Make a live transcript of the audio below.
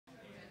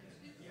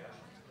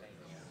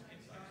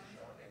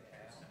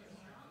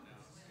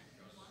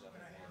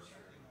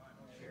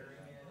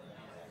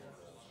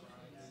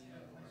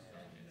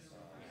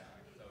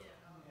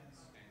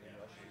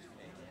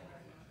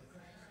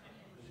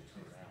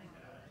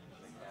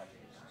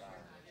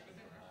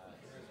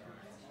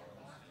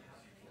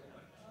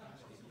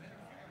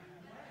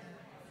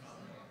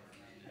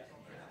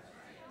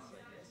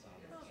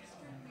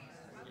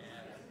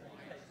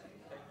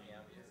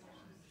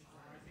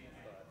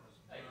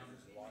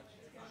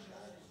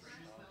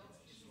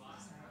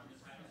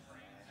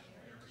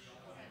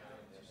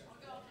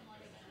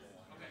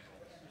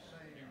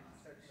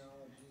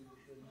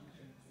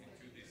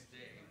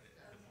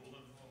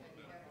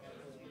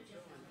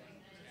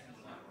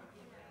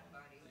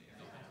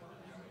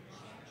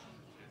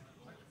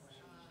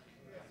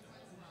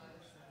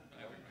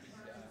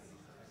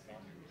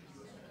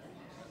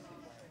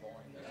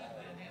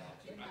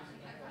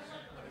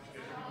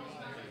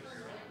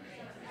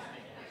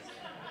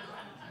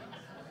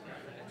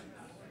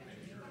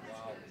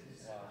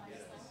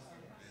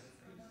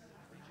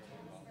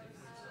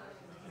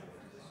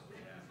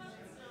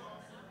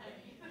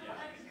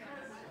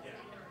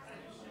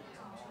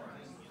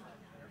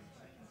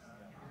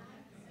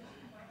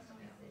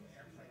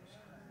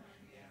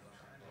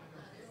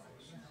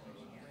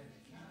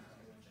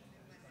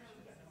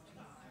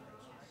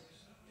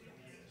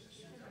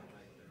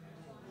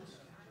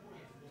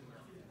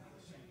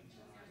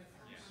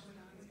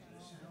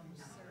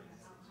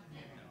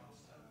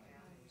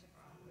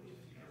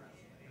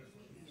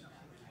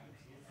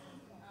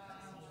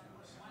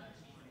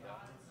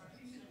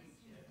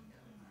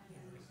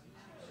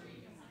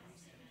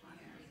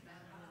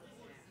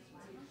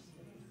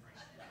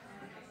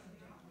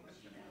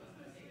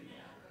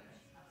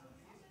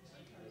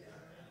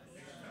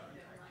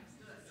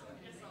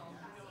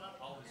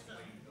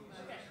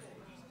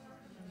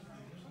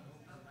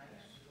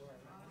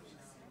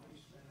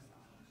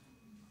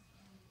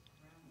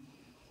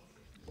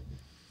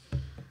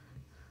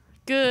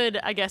Good,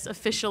 I guess,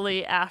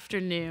 officially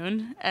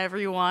afternoon,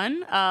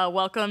 everyone.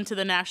 Welcome to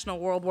the National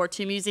World War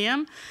II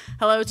Museum.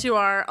 Hello to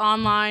our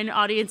online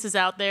audiences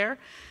out there.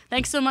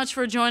 Thanks so much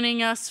for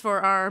joining us for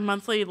our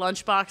monthly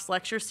Lunchbox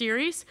lecture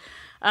series.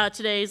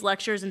 Today's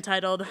lecture is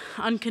entitled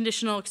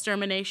Unconditional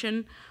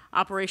Extermination,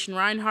 Operation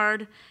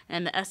Reinhard,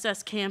 and the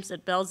SS camps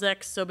at Belzec,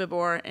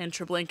 Sobibor, and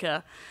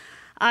Treblinka.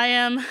 I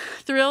am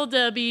thrilled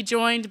to be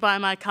joined by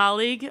my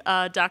colleague,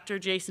 Dr.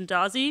 Jason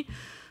Dawsey,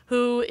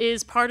 who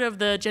is part of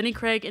the Jenny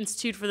Craig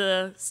Institute for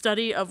the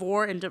Study of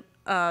War and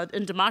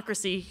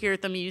Democracy here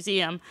at the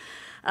museum.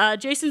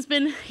 Jason's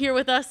been here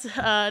with us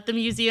at the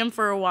museum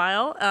for a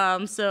while,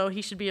 so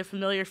he should be a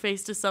familiar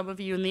face to some of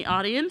you in the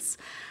audience.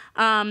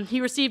 He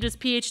received his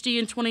PhD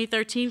in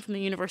 2013 from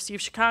the University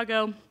of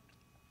Chicago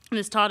and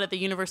is taught at the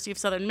University of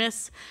Southern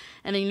Miss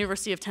and the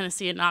University of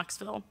Tennessee at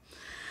Knoxville.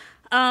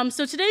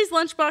 So today's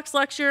Lunchbox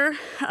lecture,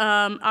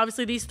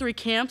 obviously these three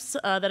camps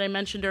that I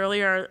mentioned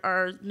earlier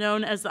are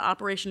known as the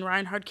Operation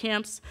Reinhard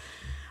camps.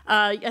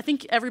 I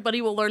think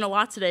everybody will learn a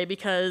lot today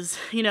because,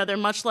 you know, they're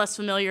much less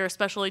familiar,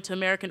 especially to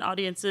American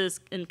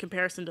audiences in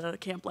comparison to a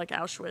camp like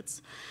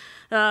Auschwitz.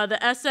 The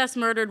SS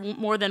murdered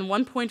more than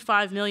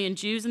 1.5 million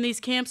Jews in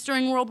these camps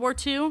during World War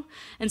II,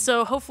 and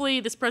so hopefully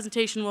this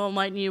presentation will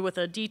enlighten you with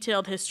a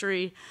detailed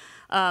history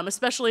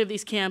especially of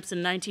these camps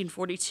in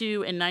 1942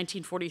 and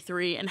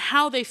 1943, and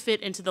how they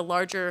fit into the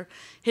larger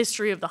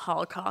history of the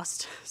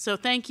Holocaust. So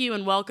thank you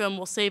and welcome.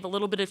 We'll save a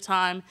little bit of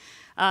time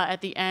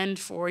at the end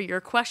for your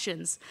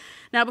questions.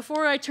 Now,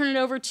 before I turn it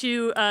over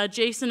to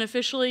Jason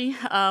officially,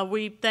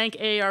 we thank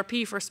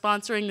AARP for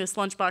sponsoring this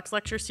Lunchbox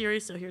lecture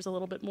series, so here's a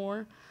little bit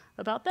more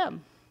about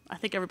them. I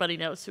think everybody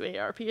knows who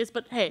AARP is,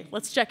 but hey,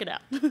 let's check it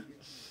out.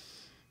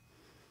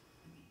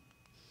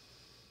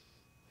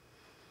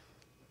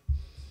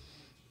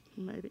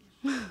 Maybe.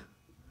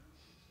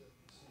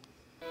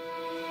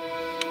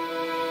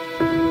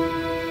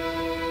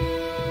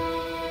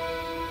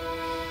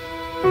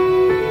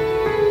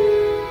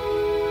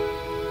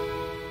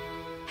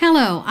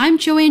 Hello, I'm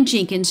Joanne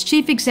Jenkins,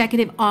 Chief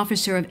Executive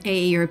Officer of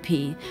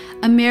AARP,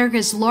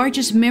 America's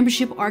largest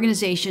membership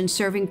organization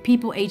serving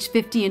people aged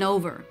 50 and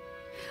over.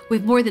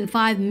 With more than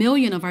 5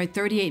 million of our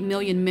 38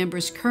 million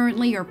members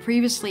currently or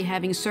previously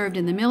having served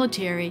in the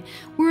military,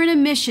 we're on a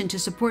mission to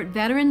support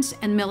veterans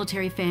and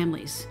military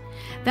families.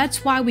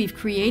 That's why we've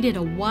created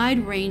a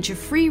wide range of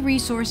free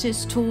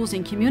resources, tools,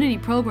 and community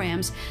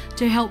programs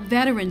to help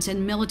veterans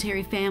and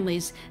military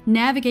families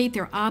navigate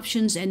their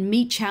options and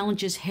meet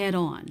challenges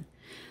head-on.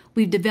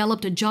 We've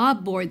developed a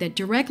job board that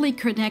directly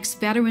connects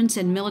veterans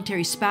and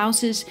military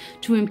spouses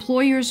to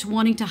employers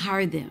wanting to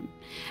hire them.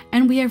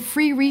 And we have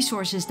free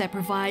resources that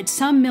provide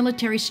some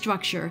military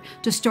structure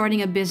to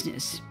starting a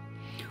business.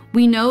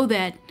 We know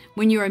that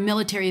when you're a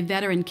military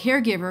veteran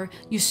caregiver,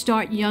 you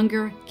start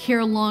younger,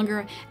 care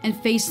longer, and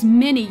face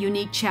many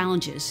unique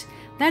challenges.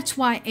 That's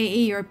why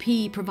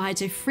AARP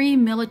provides a free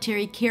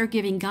military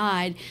caregiving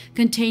guide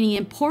containing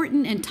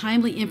important and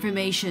timely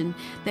information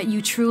that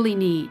you truly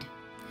need.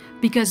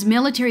 Because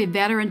military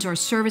veterans or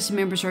service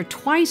members are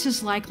twice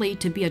as likely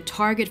to be a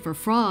target for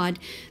fraud,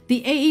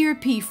 the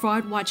AARP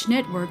Fraud Watch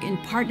Network, in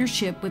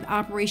partnership with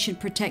Operation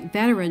Protect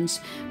Veterans,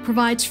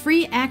 provides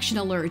free action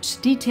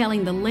alerts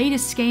detailing the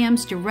latest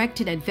scams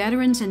directed at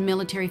veterans and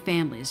military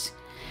families.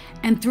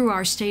 And through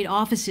our state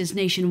offices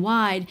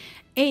nationwide,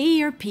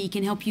 AARP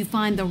can help you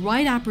find the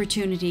right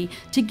opportunity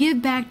to give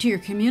back to your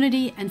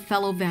community and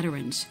fellow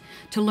veterans.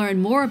 To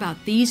learn more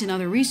about these and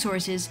other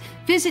resources,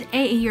 visit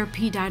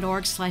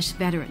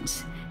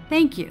aarp.org/veterans.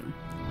 Thank you.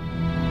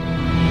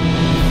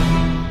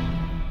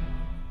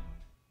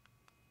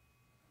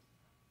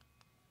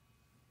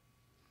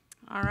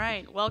 All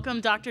right,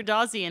 welcome Dr.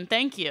 Dawsey, and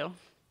thank you.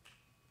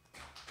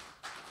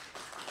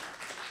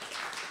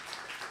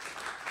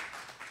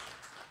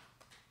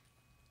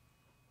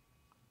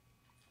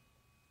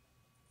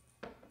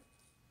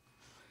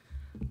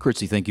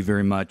 Kritzy, thank you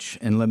very much.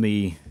 And let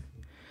me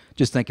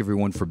just thank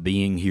everyone for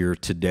being here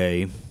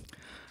today.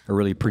 I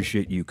really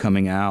appreciate you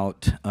coming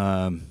out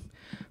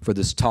for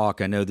this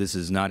talk. I know this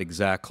is not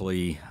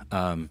exactly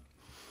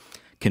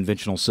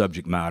conventional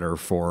subject matter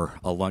for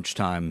a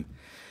lunchtime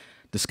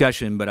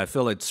discussion, but I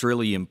feel it's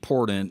really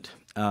important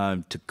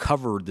to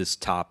cover this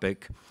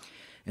topic.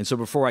 And so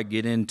before I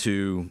get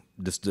into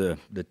just the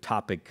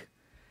topic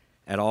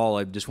at all,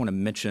 I just want to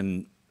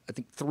mention, I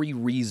think, 3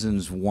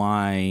 reasons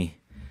why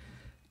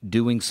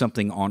doing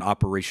something on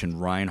Operation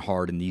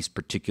Reinhard in these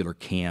particular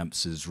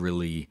camps is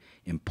really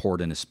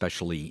important,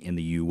 especially in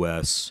the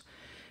U.S.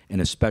 and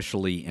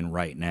especially in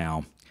right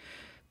now.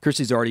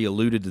 Kirsty's already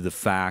alluded to the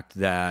fact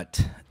that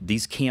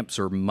these camps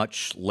are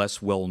much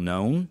less well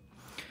known.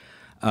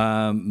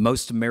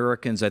 Most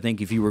Americans, I think,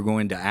 if you were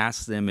going to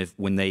ask them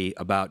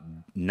about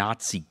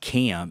Nazi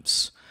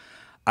camps,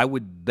 I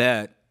would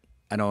bet,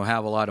 I don't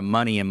have a lot of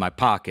money in my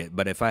pocket,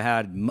 but if I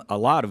had a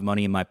lot of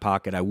money in my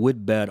pocket, I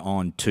would bet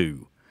on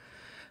 2.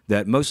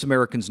 That most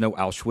Americans know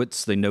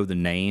Auschwitz, they know the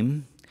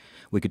name.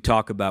 We could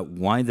talk about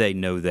why they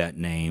know that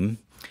name.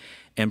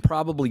 and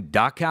probably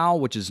Dachau,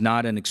 which is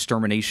not an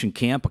extermination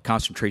camp, a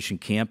concentration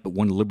camp, but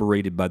one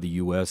liberated by the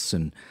U.S.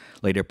 in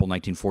late April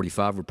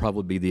 1945 would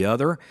probably be the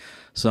other.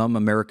 Some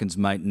Americans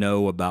might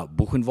know about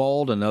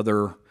Buchenwald,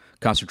 another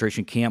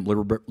concentration camp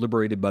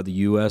liberated by the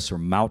U.S., or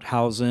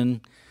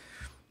Mauthausen.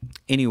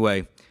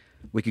 Anyway,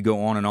 we could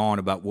go on and on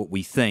about what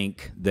we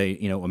think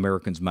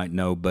Americans might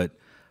know, but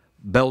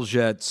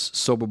Belzec,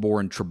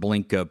 Sobibor, and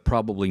Treblinka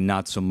probably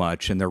not so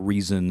much, and there are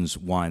reasons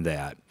why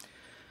that.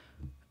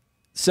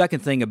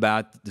 Second thing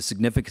about the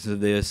significance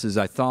of this is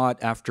I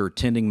thought after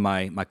attending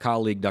my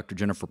colleague, Dr.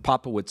 Jennifer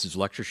Popowitz's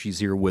lecture, she's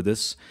here with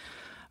us,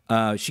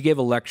 she gave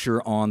a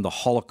lecture on the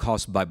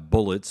Holocaust by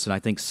bullets, and I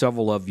think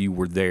several of you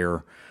were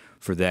there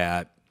for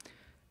that.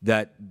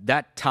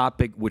 That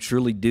topic, which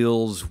really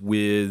deals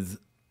with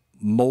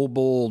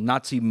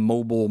Nazi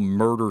mobile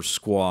murder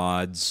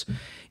squads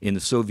in the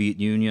Soviet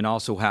Union,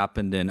 also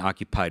happened in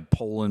occupied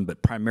Poland,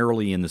 but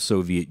primarily in the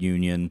Soviet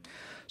Union.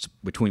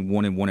 Between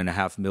 1 and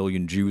 1.5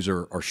 million Jews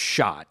are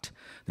shot.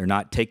 They're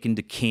not taken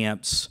to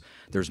camps.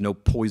 There's no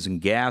poison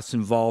gas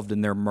involved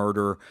in their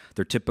murder.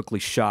 They're typically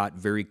shot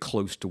very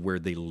close to where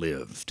they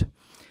lived.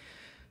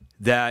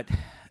 That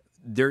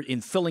they're in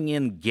filling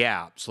in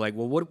gaps, like,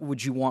 well, what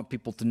would you want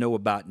people to know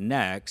about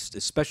next?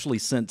 Especially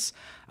since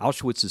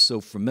Auschwitz is so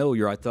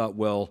familiar, I thought,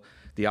 well,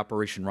 the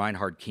Operation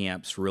Reinhard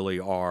camps really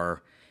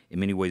are, in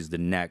many ways, the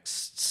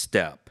next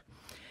step.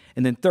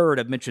 And then third,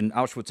 I've mentioned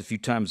Auschwitz a few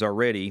times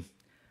already.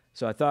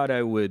 So I thought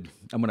I'm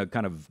going to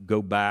kind of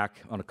go back.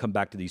 I'm going to come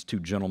back to these two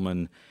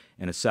gentlemen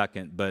in a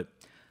second, but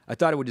I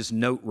thought I would just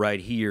note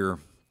right here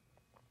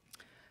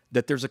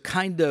that there's a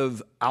kind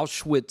of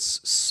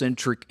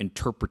Auschwitz-centric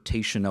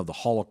interpretation of the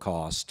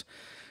Holocaust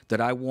that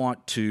I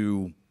want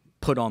to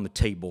put on the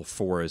table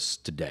for us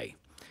today.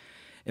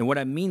 And what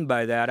I mean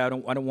by that, I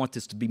don't want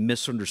this to be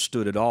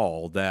misunderstood at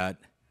all, that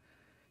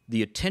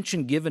the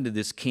attention given to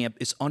this camp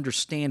is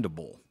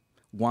understandable,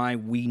 why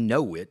we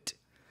know it,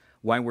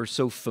 why we're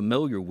so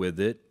familiar with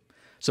it.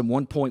 Some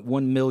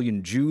 1.1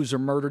 million Jews are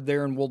murdered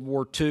there in World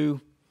War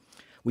II.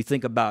 We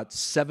think about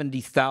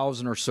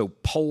 70,000 or so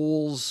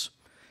Poles,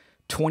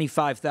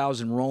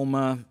 25,000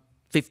 Roma,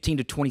 15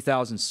 to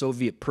 20,000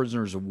 Soviet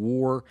prisoners of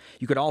war.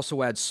 You could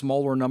also add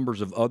smaller numbers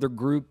of other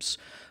groups,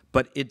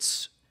 but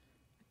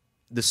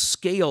the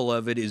scale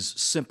of it is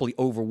simply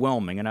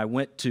overwhelming. And I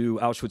went to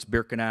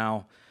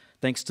Auschwitz-Birkenau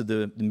thanks to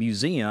the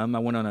museum. I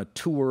went on a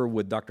tour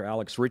with Dr.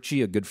 Alex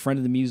Ritchie, a good friend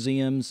of the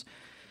museum's,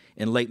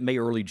 in late May,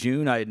 early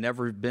June. I had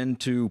never been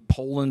to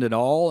Poland at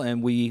all,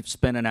 and we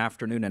spent an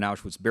afternoon in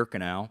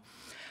Auschwitz-Birkenau.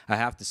 I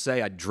have to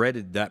say I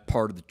dreaded that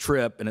part of the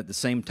trip, and at the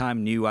same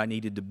time knew I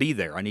needed to be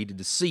there. I needed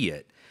to see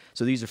it.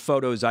 So these are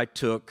photos I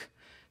took.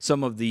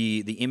 Some of the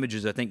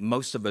images I think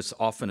most of us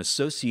often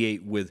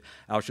associate with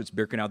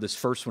Auschwitz-Birkenau. This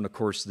first one, of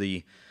course,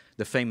 the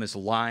famous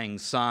lying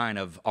sign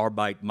of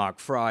Arbeit macht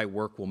frei,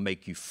 work will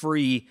make you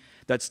free.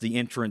 That's the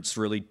entrance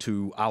really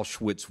to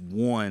Auschwitz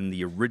I,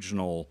 the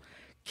original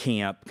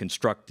camp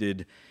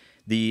constructed.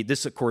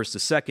 This, of course, the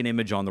second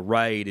image on the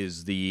right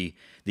is the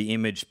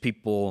image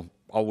people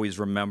always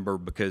remember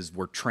because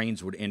where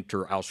trains would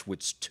enter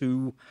Auschwitz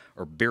II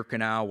or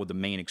Birkenau, where the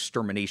main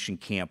extermination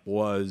camp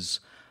was.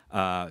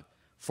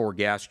 4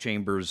 gas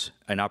chambers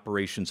in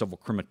operation, several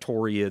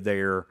crematoria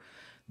there.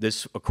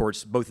 This, of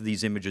course, both of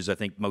these images I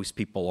think most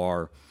people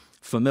are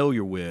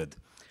familiar with.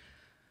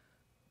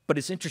 But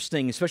it's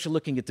interesting, especially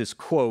looking at this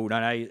quote,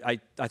 and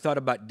I thought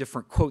about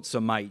different quotes I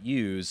might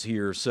use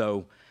here.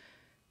 So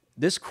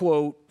this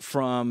quote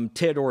from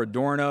Theodor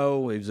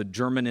Adorno, he was a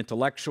German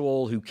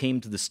intellectual who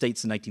came to the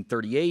States in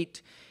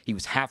 1938. He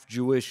was half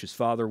Jewish. His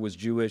father was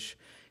Jewish.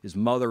 His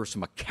mother was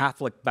from a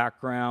Catholic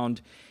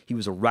background. He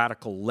was a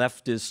radical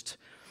leftist.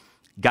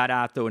 Got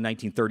out, though, in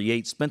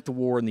 1938, spent the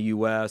war in the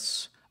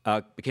U.S.,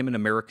 became an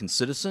American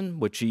citizen,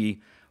 which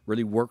he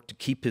really worked to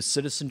keep his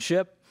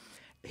citizenship.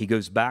 He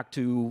goes back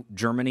to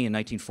Germany in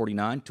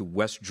 1949, to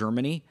West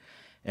Germany.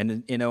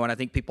 And, and I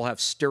think people have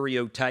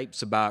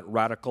stereotypes about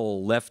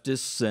radical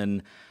leftists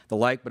and the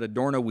like, but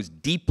Adorno was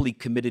deeply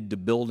committed to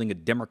building a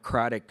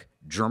democratic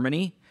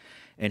Germany,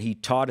 and he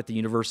taught at the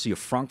University of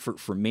Frankfurt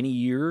for many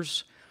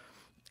years.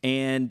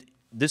 And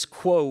this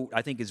quote,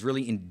 I think, is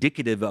really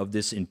indicative of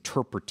this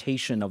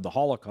interpretation of the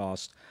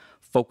Holocaust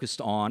focused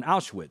on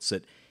Auschwitz,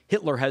 that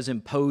Hitler has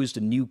imposed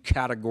a new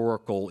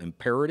categorical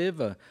imperative,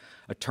 a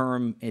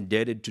term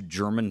indebted to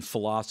German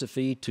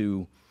philosophy,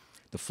 to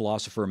the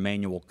philosopher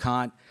Immanuel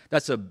Kant.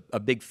 That's a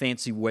big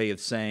fancy way of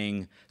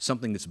saying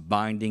something that's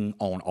binding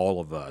on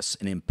all of us,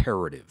 an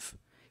imperative,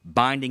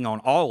 binding on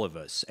all of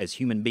us as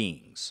human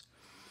beings,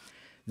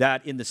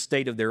 that in the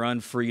state of their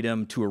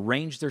unfreedom to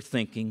arrange their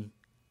thinking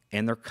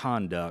and their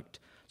conduct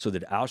so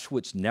that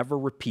Auschwitz never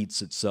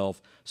repeats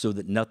itself, so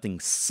that nothing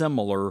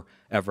similar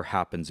ever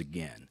happens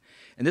again.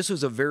 And this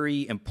was a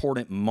very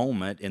important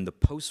moment in the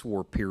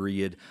post-war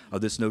period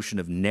of this notion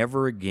of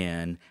never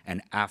again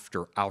and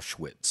after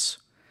Auschwitz.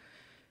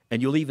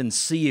 And you'll even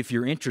see, if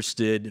you're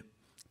interested,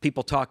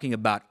 people talking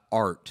about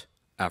art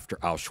after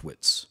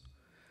Auschwitz,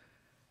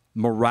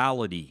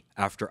 morality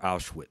after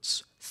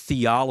Auschwitz,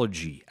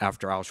 theology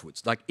after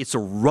Auschwitz. Like, it's a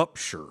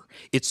rupture.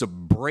 It's a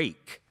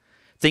break.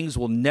 Things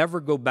will never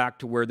go back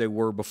to where they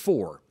were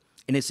before.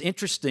 And it's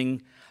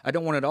interesting, I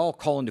don't want to at all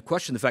call into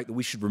question the fact that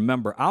we should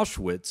remember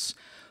Auschwitz,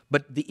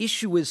 but the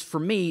issue is, for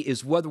me,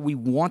 is whether we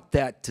want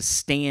that to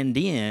stand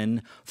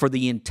in for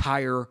the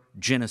entire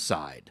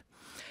genocide.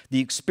 The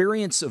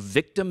experience of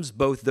victims,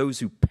 both those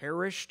who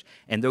perished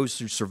and those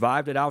who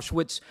survived at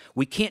Auschwitz,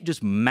 we can't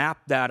just map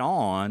that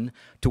on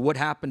to what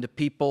happened to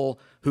people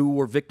who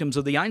were victims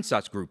of the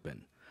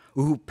Einsatzgruppen,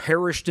 who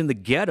perished in the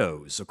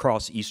ghettos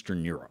across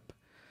Eastern Europe.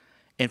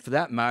 And for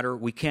that matter,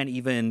 we can't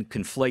even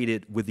conflate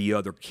it with the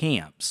other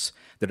camps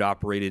that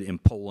operated in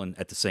Poland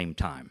at the same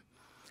time.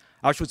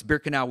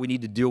 Auschwitz-Birkenau we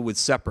need to deal with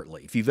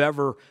separately. If you've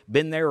ever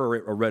been there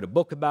or read a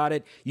book about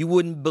it, you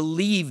wouldn't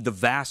believe the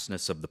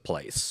vastness of the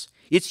place.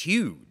 It's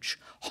huge,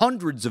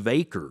 hundreds of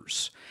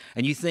acres.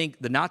 And you think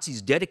the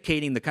Nazis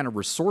dedicating the kind of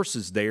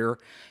resources there,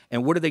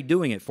 and what are they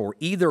doing it for?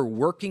 Either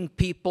working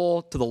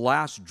people to the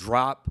last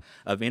drop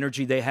of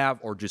energy they have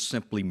or just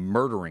simply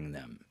murdering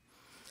them.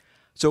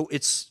 So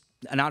it's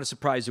not a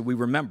surprise that we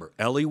remember.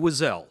 Elie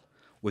Wiesel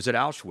was at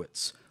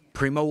Auschwitz.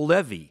 Primo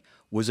Levi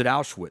was at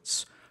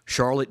Auschwitz.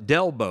 Charlotte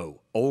Delbo,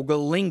 Olga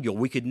Lingel.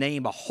 We could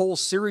name a whole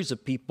series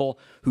of people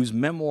whose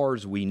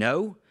memoirs we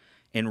know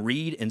and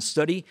read and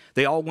study.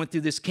 They all went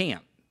through this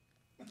camp.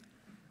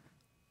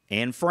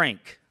 Anne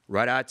Frank,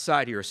 right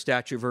outside here, a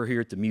statue of her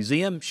here at the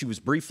museum. She was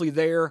briefly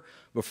there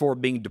before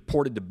being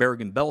deported to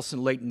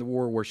Bergen-Belsen late in the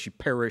war, where she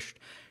perished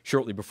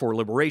shortly before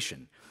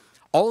liberation.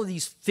 All of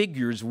these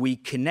figures we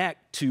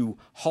connect to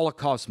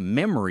Holocaust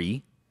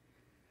memory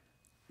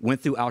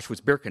went through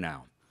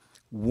Auschwitz-Birkenau.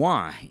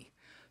 Why?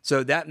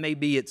 So that may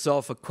be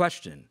itself a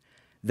question,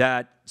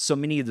 that so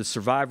many of the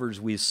survivors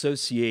we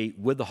associate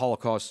with the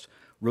Holocaust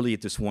really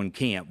at this one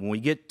camp. When we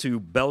get to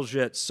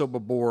Belzec,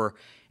 Sobibor,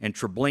 and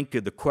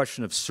Treblinka, the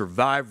question of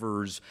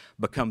survivors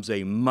becomes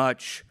a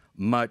much,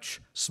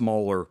 much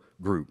smaller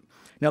group.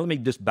 Now let me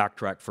just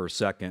backtrack for a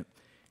second.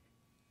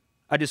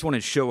 I just want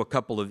to show a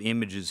couple of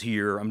images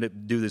here. I'm going to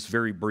do this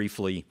very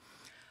briefly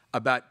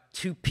about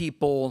two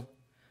people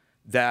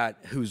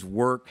whose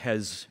work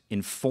has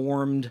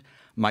informed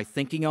my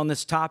thinking on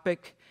this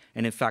topic,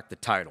 and in fact the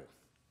title.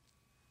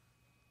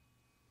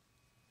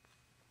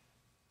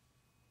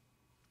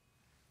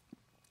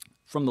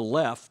 From the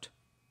left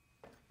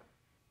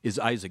is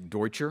Isaac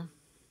Deutscher,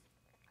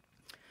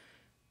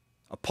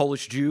 a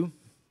Polish Jew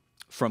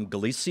from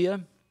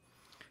Galicia.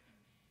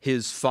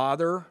 His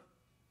father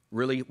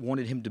really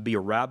wanted him to be a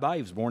rabbi.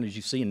 He was born, as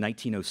you see, in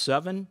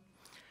 1907.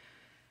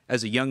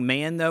 As a young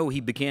man, though, he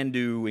began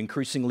to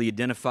increasingly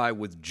identify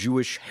with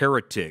Jewish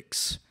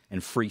heretics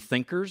and free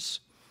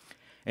thinkers,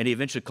 and he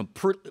eventually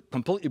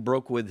completely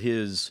broke with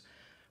his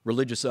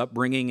religious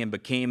upbringing and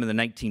became, in the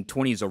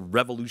 1920s, a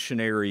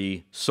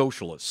revolutionary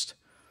socialist.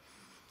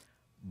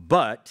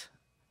 But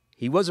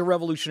he was a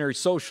revolutionary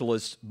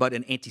socialist, but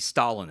an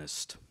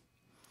anti-Stalinist.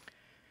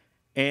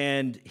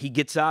 And he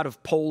gets out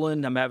of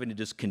Poland. I'm having to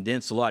just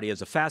condense a lot. He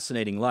has a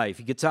fascinating life.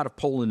 He gets out of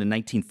Poland in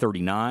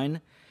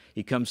 1939.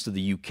 He comes to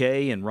the UK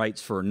and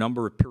writes for a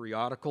number of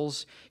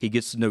periodicals. He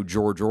gets to know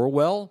George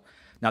Orwell.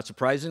 Not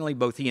surprisingly,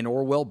 both he and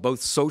Orwell, both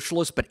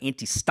socialists, but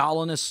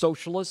anti-Stalinist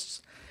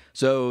socialists.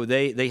 So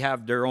they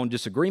have their own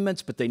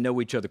disagreements, but they know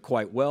each other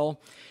quite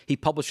well. He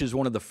publishes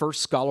one of the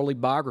first scholarly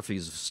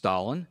biographies of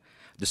Stalin.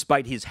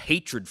 Despite his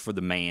hatred for the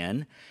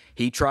man,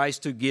 he tries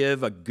to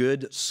give a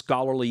good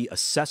scholarly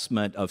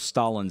assessment of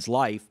Stalin's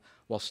life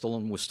while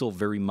Stalin was still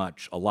very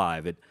much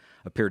alive. It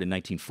appeared in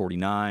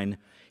 1949.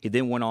 He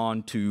then went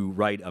on to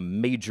write a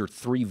major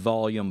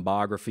 3-volume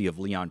biography of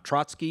Leon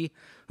Trotsky,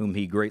 whom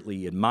he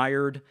greatly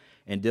admired,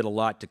 and did a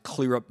lot to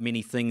clear up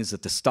many things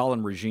that the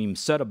Stalin regime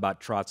said about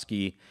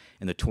Trotsky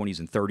in the 20s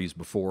and 30s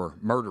before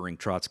murdering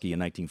Trotsky in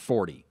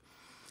 1940.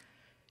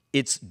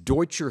 It's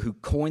Deutscher who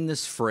coined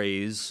this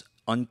phrase,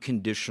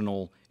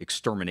 unconditional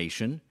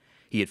extermination.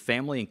 He had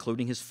family,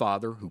 including his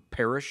father, who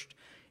perished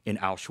in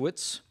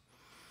Auschwitz.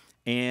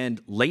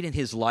 And late in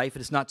his life,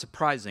 it is not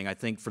surprising, I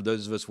think, for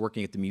those of us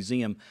working at the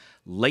museum,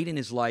 late in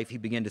his life, he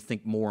began to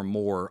think more and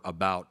more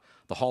about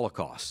the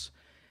Holocaust.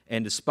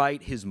 And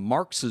despite his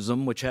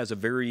Marxism, which has a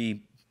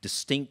very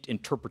distinct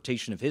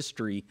interpretation of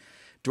history,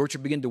 Deutscher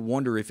began to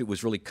wonder if it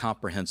was really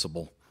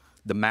comprehensible.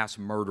 The mass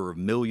murder of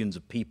millions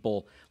of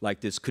people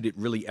like this, could it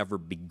really ever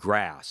be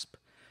grasped?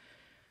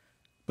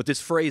 But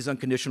this phrase,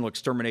 unconditional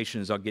extermination,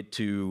 as I'll get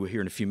to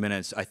here in a few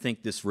minutes, I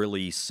think this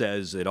really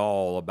says it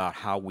all about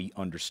how we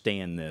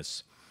understand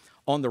this.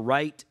 On the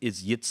right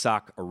is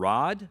Yitzhak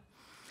Arad.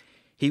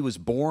 He was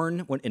born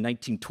in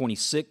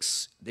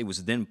 1926. It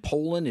was then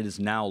Poland. It is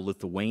now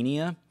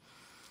Lithuania.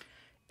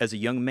 As a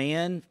young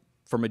man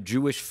from a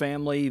Jewish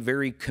family,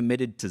 very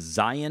committed to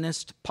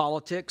Zionist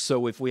politics.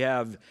 So if we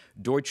have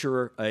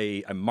Deutscher,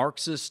 a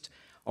Marxist,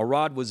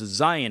 Arad was a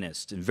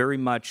Zionist and very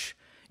much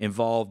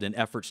involved in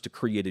efforts to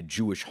create a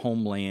Jewish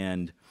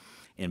homeland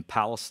in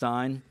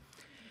Palestine.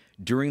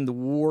 During the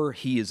war,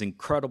 he is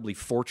incredibly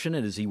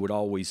fortunate, as he would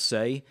always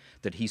say,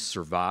 that he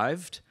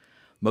survived.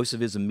 Most of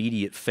his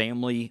immediate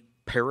family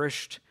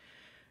perished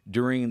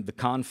during the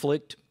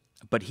conflict,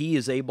 but he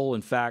is able,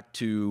 in fact,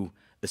 to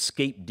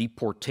escape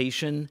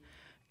deportation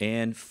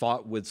and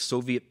fought with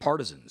Soviet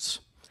partisans.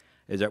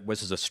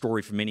 This is a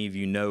story for many of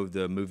you know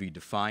the movie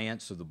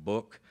Defiance, or the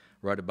book,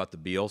 right, about the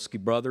Belzec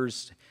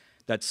brothers.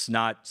 That's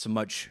not so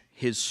much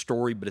his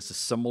story, but it's a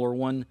similar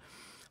one,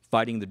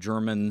 fighting the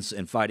Germans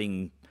and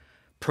fighting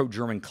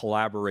pro-German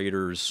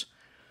collaborators.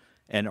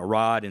 And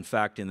Arad, in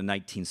fact, in the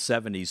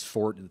 1970s,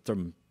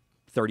 from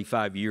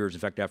 35 years, in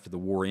fact, after the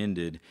war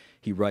ended,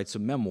 he writes a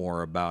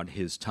memoir about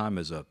his time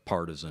as a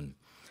partisan.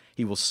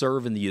 He will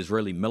serve in the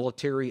Israeli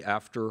military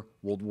after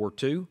World War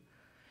II.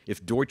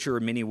 If Deutscher,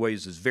 in many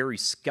ways, is very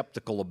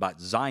skeptical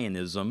about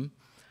Zionism,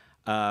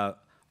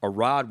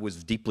 Arad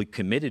was deeply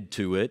committed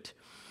to it.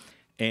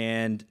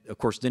 And, of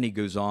course, then he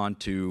goes on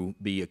to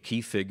be a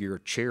key figure,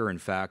 chair, in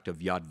fact, of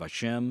Yad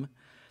Vashem,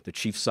 the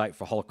chief site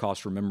for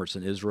Holocaust remembrance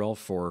in Israel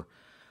for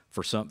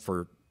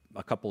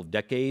a couple of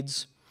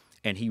decades.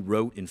 And he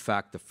wrote, in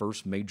fact, the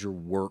first major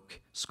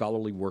work,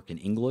 scholarly work in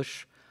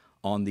English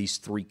on these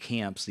three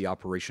camps, the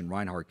Operation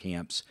Reinhard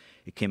camps.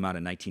 It came out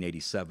in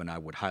 1987. I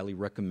would highly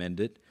recommend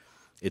it.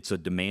 It's a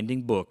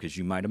demanding book, as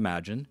you might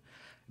imagine,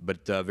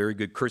 but very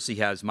good. Chrissy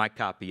has my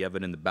copy of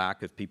it in the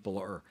back if people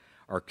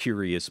are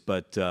curious.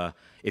 But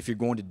if you're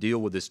going to deal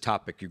with this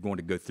topic, you're going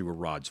to go through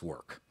Arad's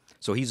work.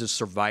 So he's a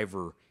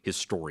survivor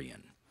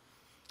historian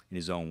in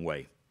his own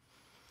way.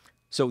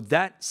 So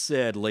that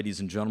said, ladies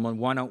and gentlemen,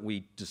 why don't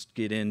we just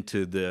get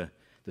into the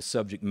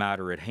subject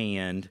matter at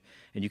hand,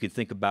 and you can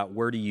think about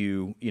where do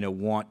you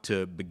want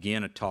to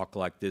begin a talk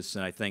like this.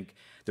 And I think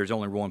there's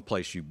only one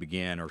place you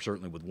begin, or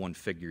certainly with one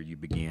figure you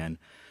begin,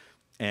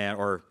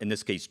 or in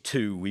this case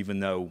two, even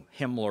though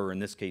Himmler in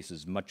this case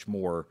is much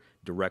more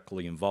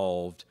directly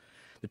involved.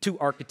 The two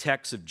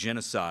architects of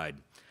genocide,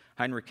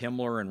 Heinrich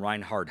Himmler and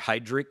Reinhard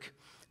Heydrich.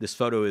 This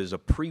photo is a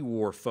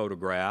pre-war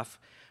photograph,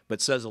 but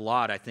says a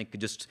lot. I think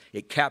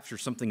it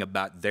captures something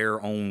about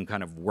their own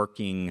kind of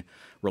working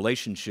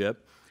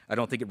relationship. I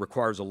don't think it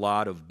requires a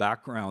lot of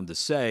background to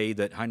say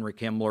that Heinrich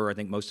Himmler, I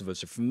think most of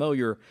us are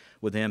familiar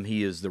with him.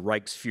 He is the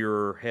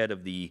Reichsfuhrer, head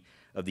of the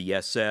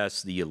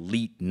SS, the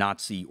elite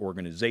Nazi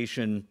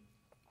organization.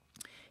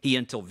 He,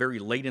 until very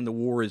late in the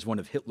war, is one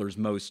of Hitler's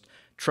most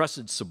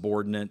trusted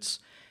subordinates.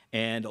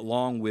 And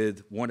along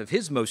with one of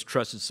his most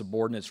trusted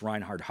subordinates,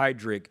 Reinhard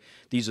Heydrich,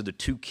 these are the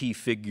two key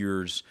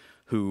figures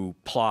who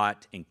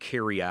plot and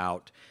carry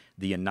out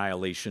the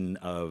annihilation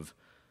of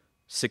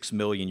 6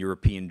 million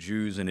European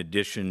Jews, in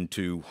addition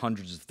to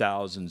hundreds of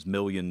thousands,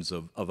 millions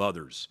of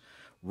others.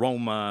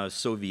 Roma,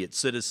 Soviet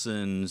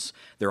citizens,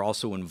 they're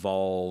also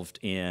involved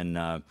in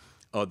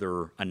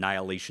other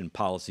annihilation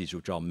policies,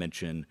 which I'll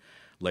mention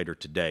later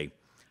today.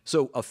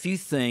 So a few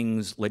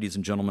things, ladies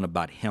and gentlemen,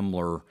 about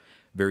Himmler,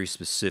 very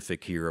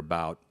specific here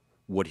about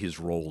what his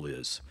role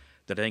is,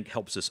 that I think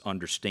helps us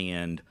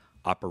understand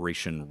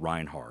Operation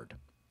Reinhard.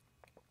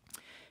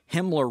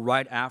 Himmler,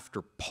 right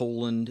after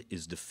Poland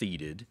is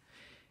defeated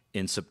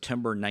in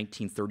September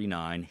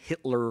 1939,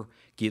 Hitler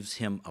gives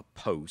him a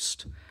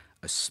post,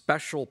 a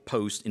special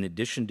post in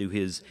addition to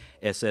his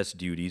SS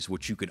duties,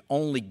 which you could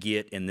only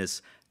get in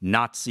this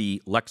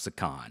Nazi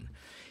lexicon.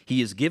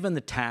 He is given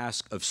the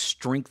task of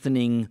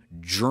strengthening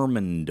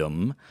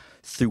Germandom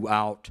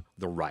throughout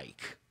the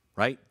Reich,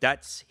 right?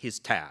 That's his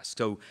task.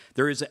 So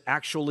there is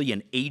actually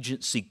an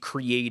agency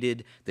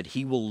created that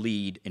he will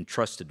lead,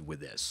 entrusted with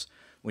this.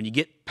 When you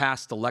get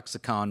past the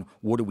lexicon,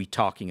 what are we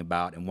talking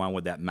about, and why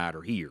would that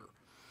matter here?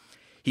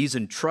 He's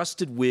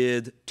entrusted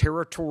with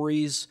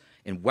territories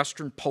in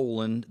Western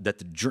Poland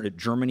that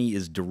Germany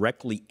is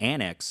directly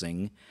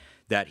annexing,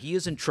 that he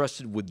is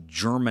entrusted with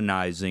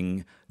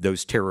Germanizing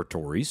those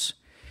territories,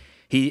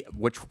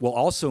 which will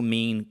also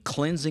mean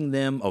cleansing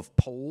them of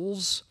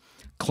Poles,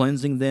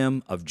 cleansing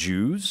them of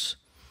Jews.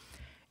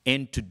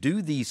 And to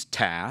do these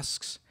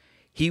tasks,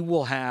 he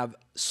will have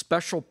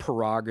special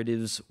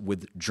prerogatives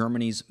with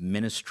Germany's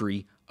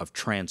Ministry of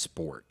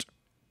Transport.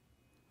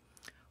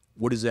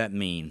 What does that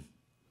mean?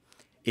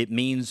 It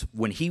means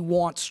when he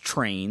wants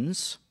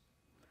trains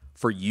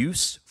for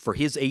use for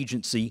his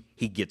agency,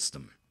 he gets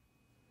them.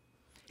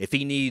 If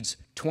he needs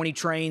 20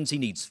 trains, he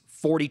needs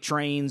 40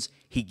 trains,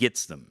 he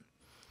gets them.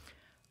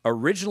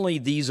 Originally,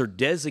 these are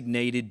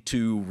designated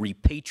to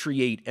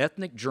repatriate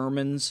ethnic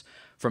Germans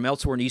from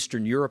elsewhere in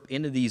Eastern Europe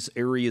into these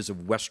areas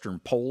of Western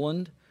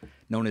Poland,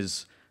 known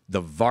as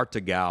the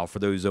Wartegau, for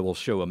those that will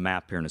show a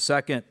map here in a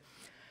second.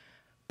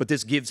 But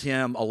this gives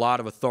him a lot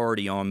of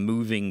authority on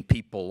moving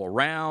people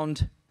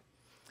around.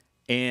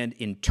 And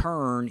in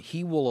turn,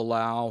 he will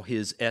allow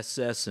his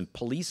SS and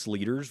police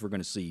leaders, we're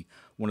going to see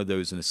one of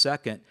those in a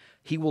second,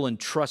 he will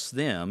entrust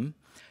them.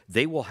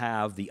 They will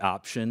have the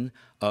option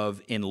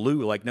of, in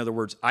lieu, like in other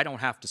words, I don't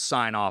have to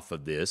sign off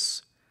of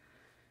this.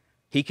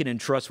 He can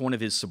entrust one of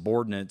his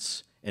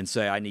subordinates and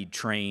say, I need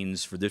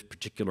trains for this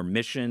particular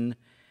mission,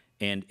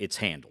 and it's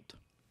handled.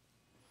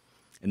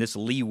 And this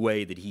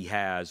leeway that he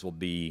has will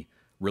be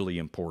really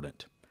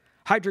important.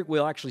 Heydrich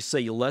will actually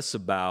say less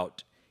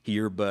about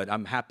here, but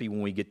I'm happy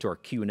when we get to our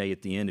Q&A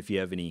at the end if you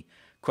have any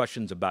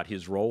questions about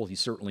his role.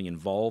 He's certainly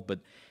involved, but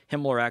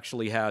Himmler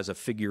actually has a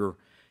figure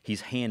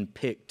he's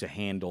handpicked to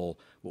handle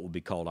what will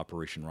be called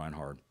Operation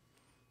Reinhard.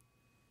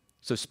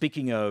 So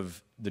speaking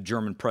of the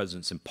German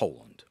presence in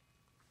Poland,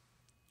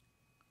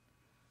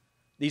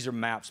 these are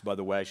maps, by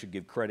the way. I should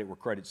give credit where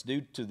credit's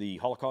due to the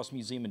Holocaust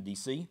Museum in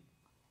D.C.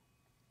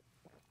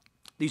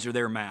 These are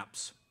their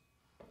maps.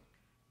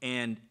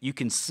 And you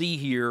can see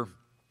here,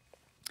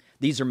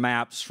 these are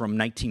maps from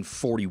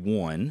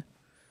 1941,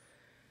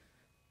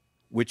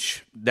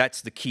 which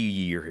that's the key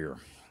year here.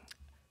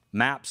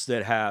 Maps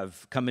that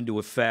have come into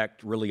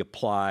effect really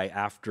apply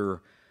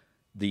after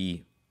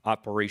the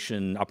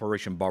Operation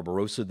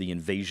Barbarossa, the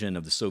invasion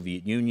of the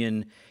Soviet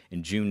Union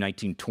in June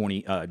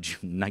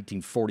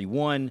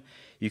 1941.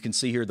 You can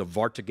see here the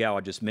Warthegau,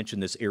 I just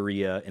mentioned this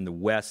area in the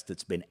west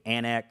that's been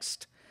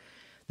annexed.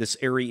 This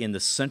area in the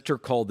center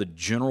called the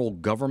general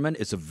government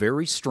is a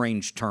very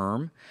strange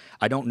term.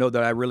 I don't know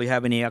that I really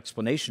have any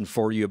explanation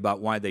for you about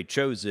why they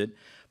chose it,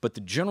 but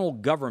the general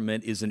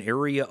government is an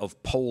area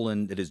of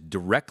Poland that is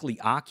directly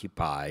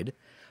occupied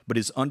but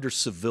is under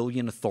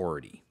civilian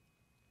authority.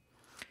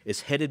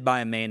 It's headed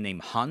by a man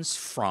named Hans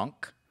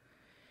Frank.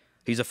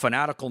 He's a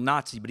fanatical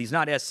Nazi, but he's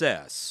not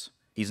SS.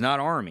 He's not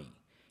army.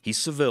 He's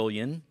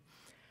civilian.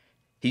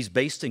 He's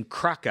based in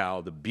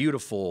Krakow, the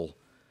beautiful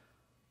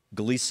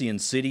Galician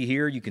city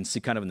here. You can see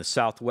kind of in the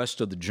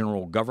southwest of the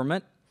general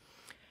government.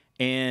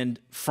 And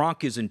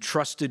Frank is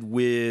entrusted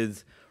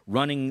with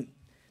running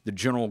the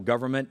general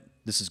government.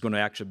 This is going to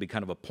actually be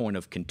kind of a point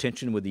of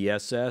contention with the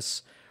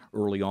SS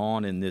early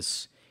on in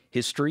this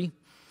history.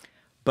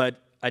 But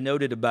I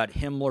noted about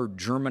Himmler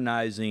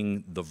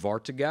Germanizing the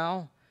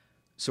Warthegau.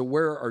 So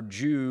where are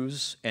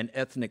Jews and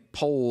ethnic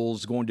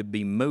Poles going to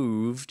be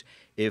moved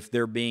if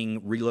they're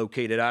being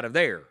relocated out of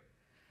there?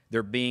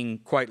 They're being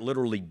quite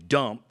literally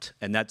dumped,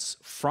 and that's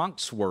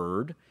Frank's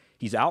word.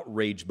 He's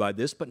outraged by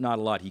this, but not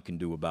a lot he can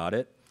do about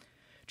it.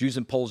 Jews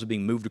and Poles are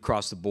being moved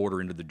across the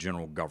border into the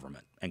general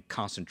government and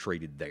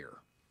concentrated there.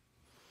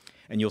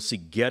 And you'll see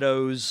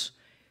ghettos,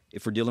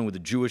 if we're dealing with the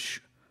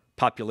Jewish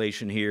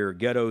population here,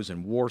 ghettos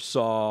in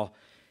Warsaw,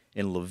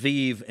 in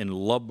Lviv, in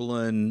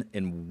Lublin,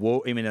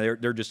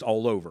 they're just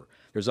all over.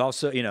 There's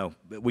also,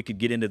 we could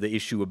get into the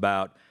issue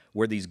about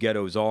where these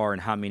ghettos are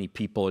and how many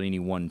people at any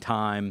one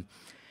time.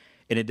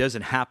 And it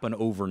doesn't happen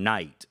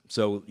overnight.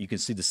 So you can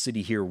see the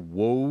city here,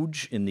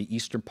 Łódź, in the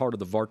eastern part of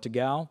the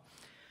Warthegau.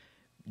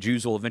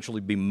 Jews will eventually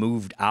be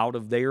moved out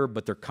of there,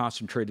 but they're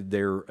concentrated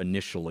there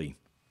initially.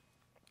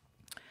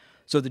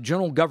 So the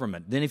general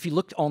government. Then if you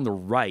look on the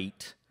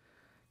right,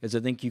 as I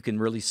think you can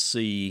really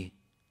see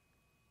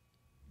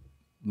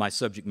my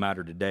subject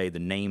matter today, the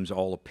names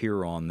all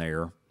appear on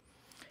there,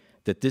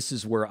 that this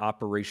is where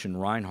Operation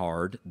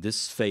Reinhard,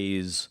 this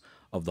phase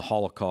of the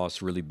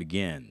Holocaust really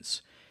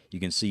begins. You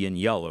can see in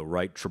yellow,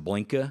 right,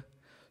 Treblinka,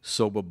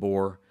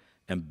 Sobibor,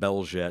 and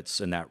Belzec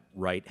in that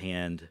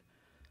right-hand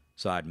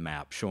side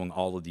map, showing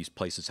all of these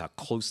places, how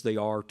close they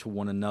are to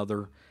one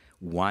another,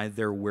 why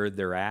they're where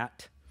they're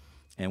at,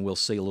 and we'll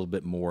say a little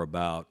bit more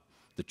about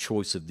the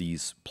choice of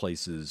these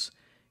places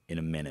in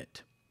a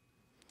minute.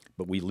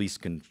 But we at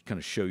least can kind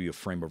of show you a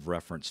frame of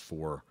reference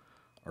for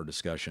our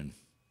discussion.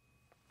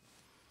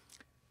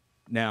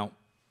 Now,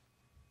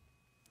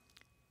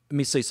 let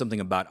me say something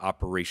about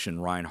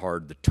Operation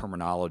Reinhard, the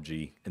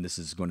terminology, and this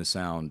is going to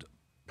sound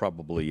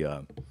probably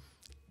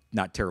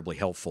not terribly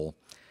helpful.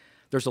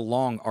 There's a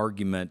long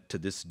argument to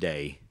this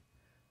day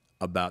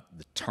about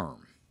the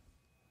term.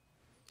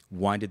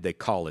 Why did they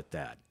call it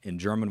that? In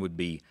German would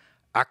be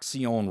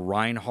Aktion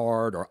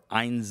Reinhard or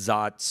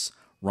Einsatz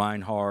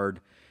Reinhard,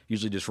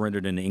 usually just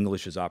rendered in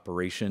English as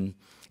operation.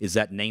 Is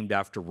that named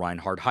after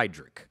Reinhard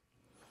Heydrich,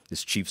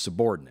 this chief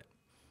subordinate?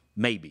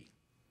 Maybe.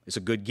 It's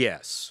a good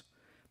guess.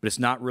 But it's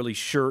not really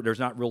sure, there's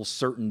not real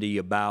certainty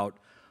about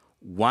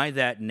why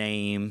that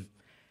name.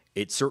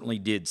 It certainly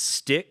did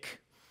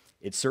stick.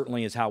 It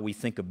certainly is how we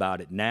think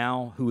about it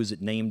now. Who is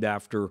it named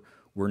after?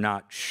 We're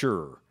not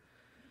sure.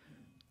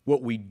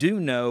 What we do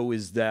know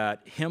is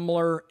that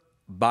Himmler,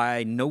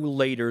 by no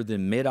later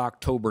than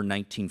mid-October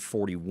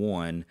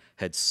 1941,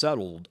 had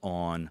settled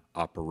on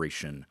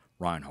Operation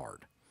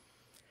Reinhard.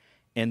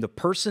 And the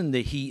person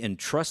that he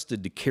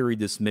entrusted to carry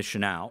this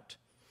mission out,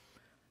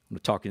 I'm going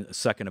to talk in a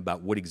second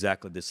about what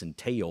exactly this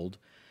entailed,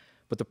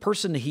 but the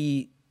person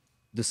he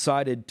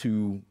decided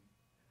to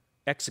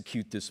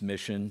execute this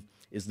mission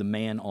is the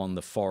man on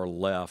the far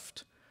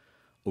left,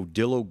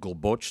 Odilo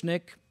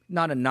Globocnik,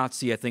 not a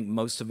Nazi I think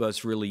most of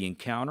us really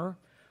encounter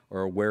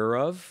or aware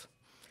of.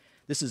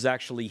 This is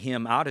actually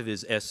him out of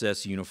his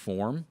SS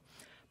uniform,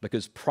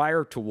 because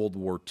prior to World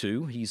War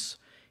II,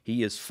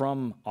 he is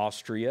from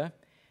Austria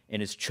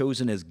and is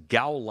chosen as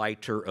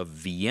Gauleiter of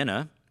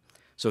Vienna.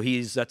 So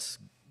that's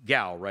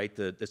Gau, right?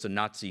 That's a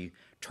Nazi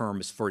term.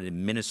 It's for an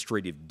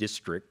administrative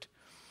district.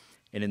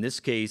 And in this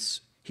case,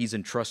 he's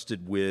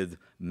entrusted with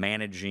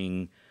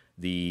managing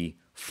the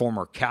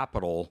former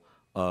capital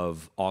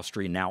of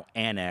Austria, now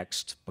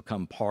annexed,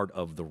 become part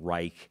of the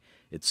Reich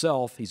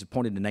itself. He's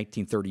appointed in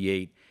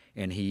 1938,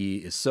 and he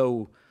is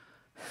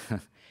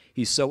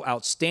he's so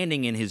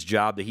outstanding in his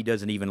job that he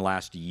doesn't even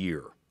last a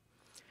year.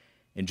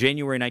 In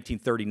January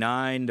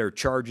 1939, there are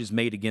charges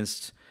made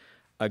against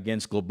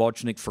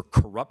Globocnik for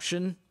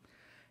corruption,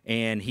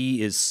 and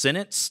he is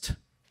sentenced,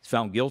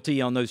 found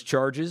guilty on those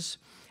charges,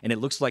 and it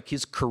looks like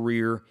his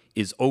career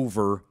is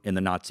over in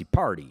the Nazi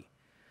Party.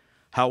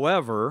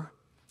 However,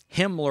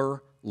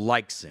 Himmler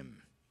likes him,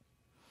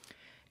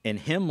 and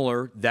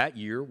Himmler that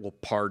year will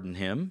pardon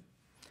him,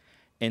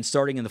 and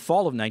starting in the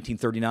fall of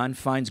 1939,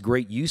 finds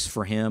great use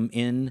for him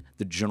in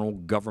the general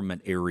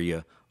government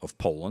area of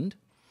Poland.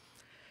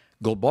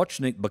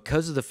 Globocnik,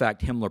 because of the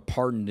fact Himmler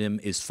pardoned him,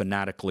 is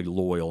fanatically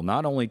loyal,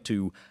 not only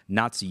to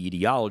Nazi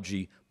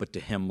ideology, but to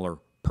Himmler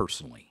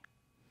personally.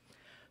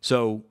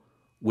 So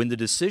when the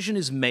decision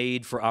is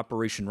made for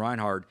Operation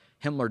Reinhard,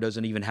 Himmler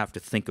doesn't even have to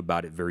think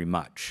about it very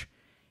much.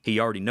 He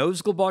already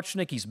knows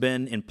Globocnik. He's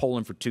been in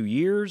Poland for 2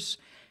 years.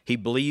 He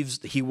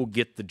believes he will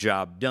get the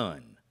job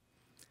done.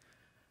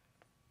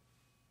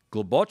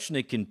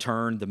 Globocnik, in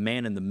turn, the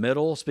man in the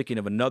middle, speaking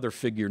of another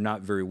figure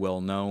not very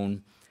well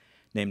known,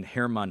 named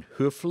Hermann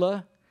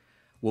Höfle,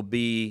 will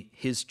be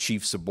his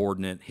chief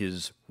subordinate,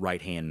 his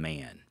right-hand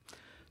man.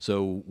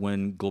 So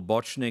when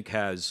Globocnik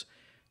has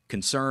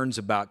concerns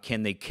about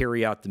can they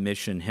carry out the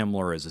mission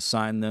Himmler has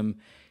assigned them,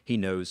 he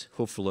knows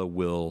Höfle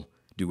will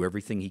do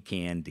everything he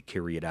can to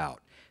carry it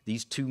out.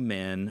 These two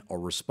men are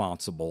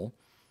responsible,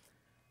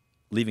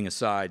 leaving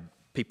aside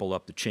people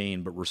up the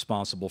chain, but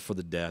responsible for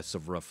the deaths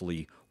of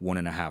roughly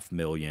 1.5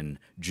 million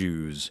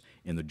Jews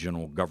in the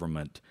general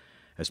government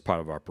as part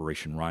of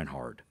Operation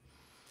Reinhard.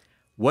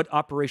 What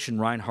Operation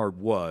Reinhard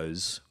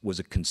was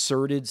a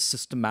concerted,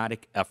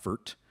 systematic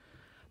effort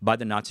by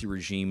the Nazi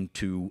regime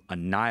to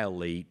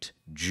annihilate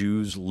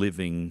Jews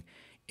living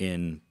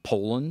in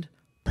Poland,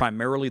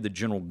 primarily the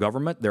general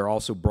government. They're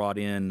also brought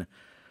in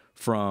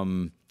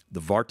from the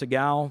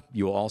Wartegau.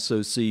 You'll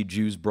also see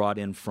Jews brought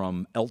in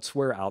from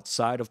elsewhere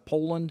outside of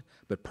Poland,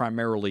 but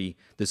primarily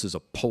this is a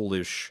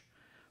Polish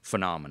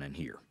phenomenon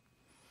here.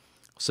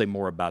 I'll say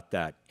more about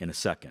that in a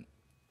second.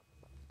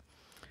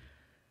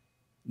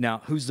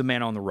 Now, who's the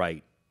man on the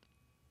right?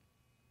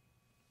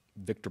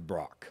 Victor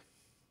Brack.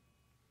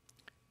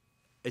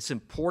 It's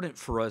important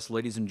for us,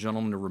 ladies and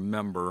gentlemen, to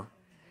remember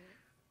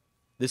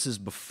this is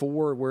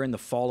before we're in the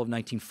fall of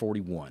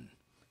 1941.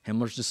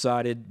 Himmler's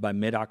decided by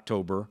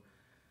mid-October,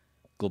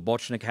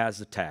 Globocnik has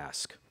the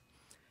task.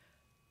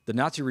 The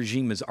Nazi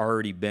regime has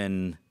already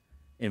been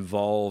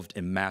involved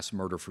in mass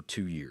murder for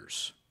 2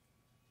 years.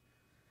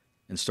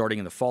 And starting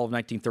in the fall of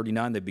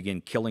 1939, they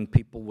begin killing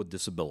people with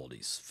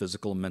disabilities,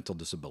 physical and mental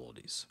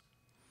disabilities.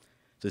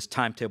 This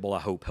timetable, I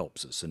hope,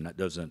 helps us, and that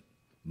doesn't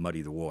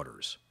muddy the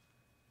waters.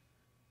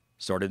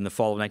 Started in the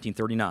fall of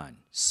 1939,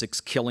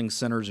 6 killing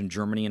centers in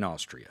Germany and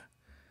Austria.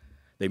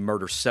 They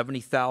murder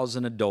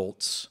 70,000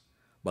 adults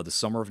by the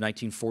summer of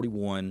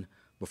 1941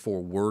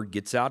 before word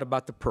gets out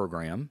about the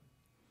program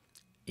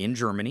in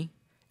Germany,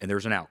 and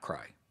there's an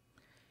outcry.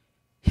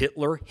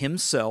 Hitler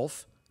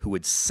himself, who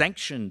had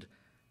sanctioned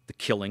the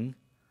killing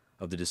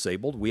of the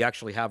disabled, we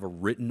actually have a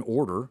written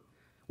order,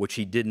 which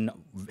he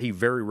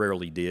very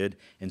rarely did,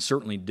 and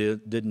certainly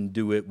didn't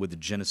do it with the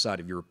genocide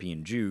of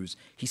European Jews.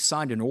 He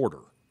signed an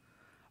order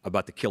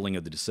about the killing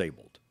of the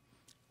disabled.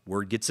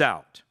 Word gets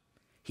out.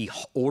 He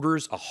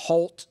orders a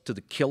halt to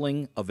the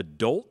killing of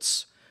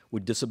adults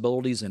with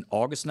disabilities in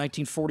August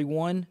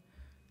 1941.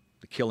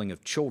 The killing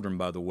of children,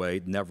 by the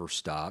way, never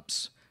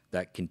stops.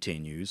 That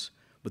continues.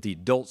 But the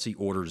adults, he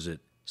orders it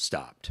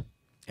stopped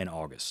in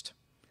August.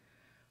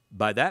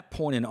 By that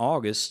point in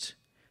August,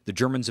 the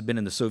Germans have been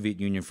in the Soviet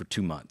Union for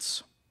 2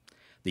 months.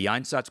 The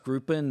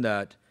Einsatzgruppen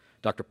that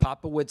Dr.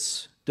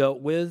 Popowitz dealt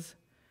with,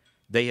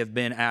 they have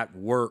been at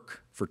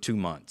work for 2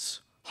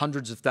 months.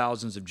 Hundreds of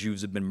thousands of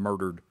Jews have been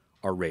murdered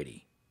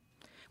already.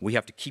 We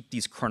have to keep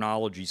these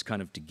chronologies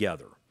kind of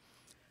together.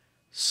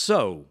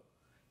 So,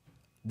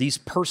 these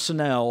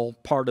personnel,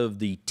 part of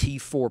the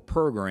T4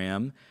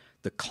 program,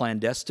 the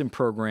clandestine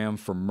program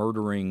for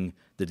murdering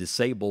the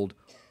disabled,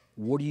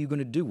 what are you going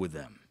to do with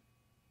them?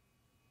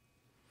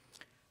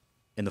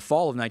 In the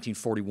fall of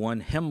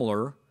 1941,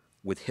 Himmler,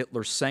 with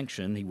Hitler's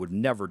sanction, he would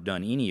never have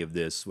done any of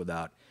this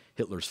without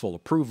Hitler's full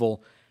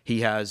approval,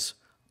 he has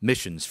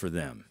missions for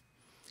them.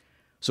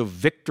 So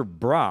Victor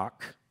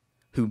Brack,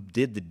 who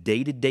did the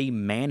day-to-day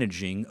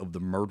managing of the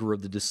murder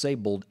of the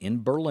disabled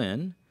in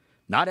Berlin,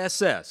 not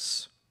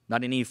SS,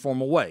 not in any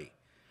formal way.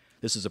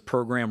 This is a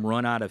program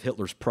run out of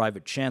Hitler's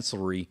private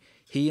chancellery.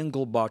 He and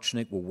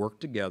Globocnik will work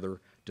together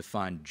to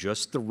find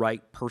just the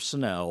right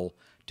personnel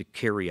to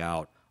carry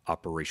out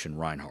Operation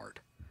Reinhard.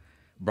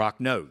 Brack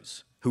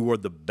knows who are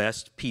the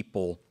best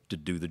people to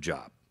do the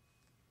job.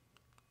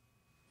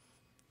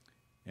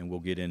 And we'll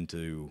get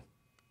into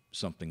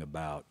something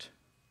about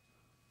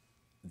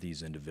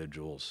these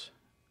individuals.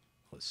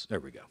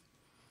 There we go.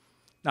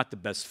 Not the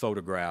best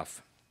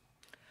photograph,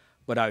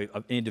 but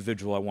an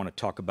individual I want to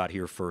talk about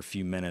here for a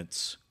few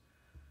minutes.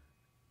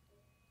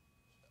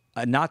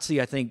 A Nazi,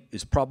 I think,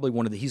 is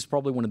probably he's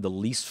probably one of the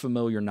least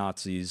familiar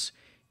Nazis,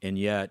 and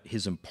yet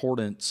his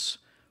importance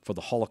for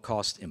the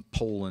Holocaust in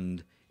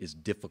Poland is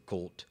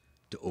difficult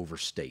to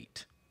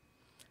overstate.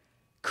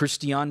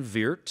 Christian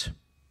Wirth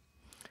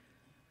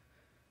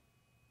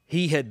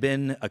He had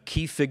been a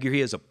key figure. He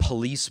has a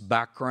police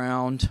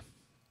background.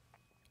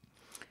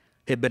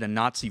 He had been a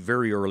Nazi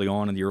very early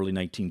on in the early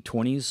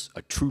 1920s,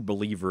 a true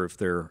believer if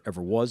there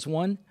ever was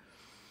one.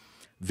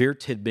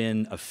 Wirth had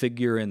been a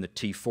figure in the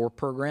T4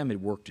 program. He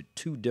worked at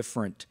 2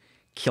 different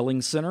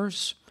killing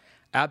centers,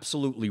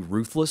 absolutely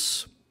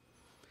ruthless,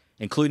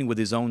 including with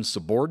his own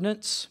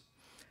subordinates.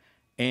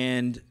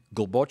 And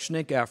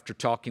Globocnik, after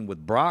talking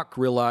with Brock,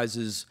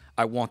 realizes,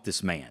 I want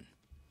this man.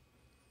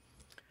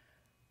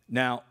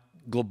 Now,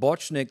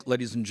 Globocnik,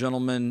 ladies and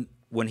gentlemen,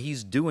 when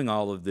he's doing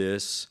all of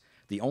this,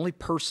 the only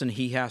person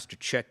he has to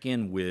check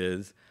in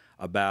with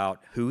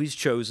about who he's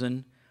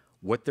chosen,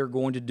 what they're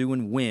going to do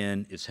and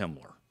when, is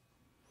Himmler.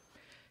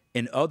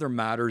 In other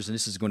matters, and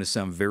this is going to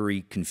sound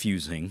very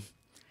confusing,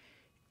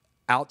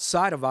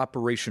 outside of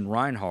Operation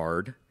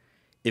Reinhard,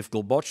 if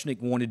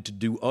Globocnik wanted to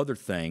do other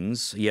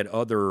things, he had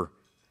other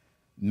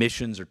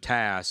missions or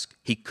tasks,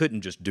 he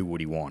couldn't just do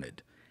what he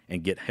wanted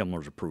and get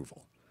Himmler's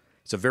approval.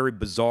 It's a very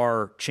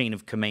bizarre chain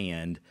of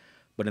command,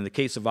 but in the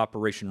case of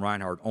Operation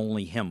Reinhard,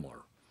 only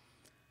Himmler.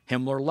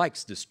 Himmler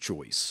likes this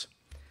choice.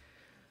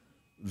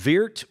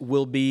 Wirth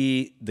will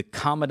be the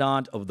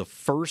commandant of the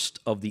first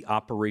of the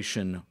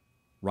Operation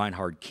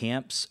Reinhard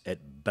camps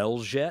at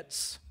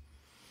Belzec.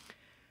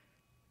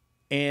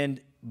 And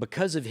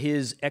because of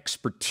his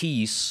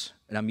expertise,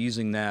 and I'm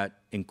using that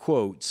in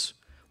quotes,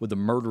 with the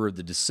murder of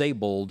the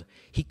disabled,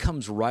 he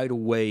comes right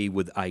away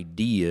with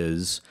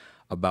ideas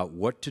about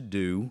what to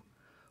do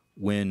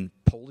when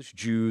Polish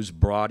Jews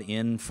brought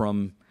in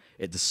from,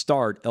 at the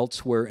start,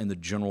 elsewhere in the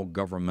general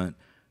government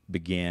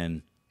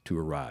began to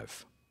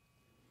arrive.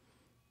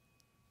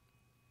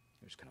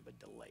 There's kind of a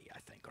delay, I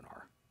think, on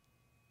our...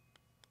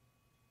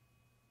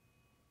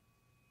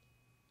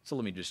 So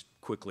let me just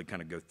quickly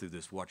kind of go through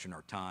this, watching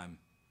our time.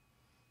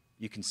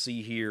 You can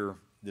see here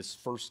this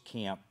first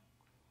camp.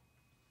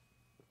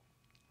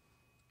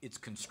 It's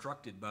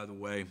constructed, by the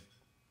way.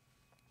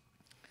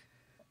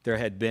 There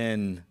had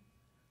been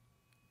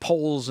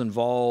Poles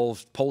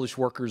involved, Polish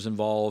workers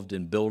involved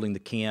in building the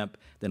camp.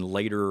 Then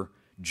later,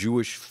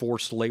 Jewish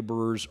forced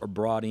laborers are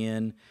brought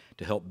in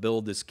to help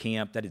build this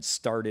camp. That had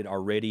started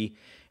already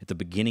at the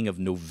beginning of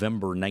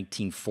November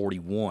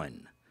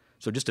 1941.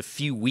 So just a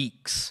few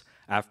weeks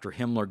after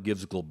Himmler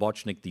gives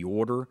Globocnik the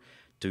order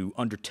to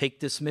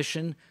undertake this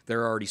mission,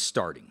 they're already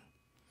starting.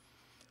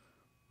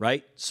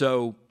 Right?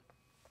 So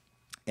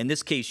in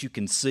this case, you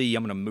can see,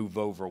 I'm going to move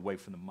over away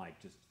from the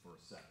mic just for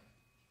a second.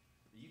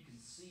 You can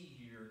see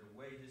here the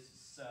way this is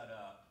set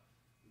up,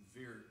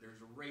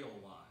 there's a rail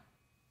line.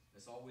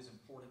 It's always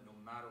important, no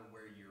matter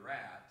where you're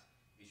at,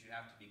 is you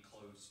have to be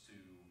close to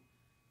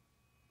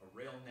a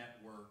rail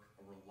network,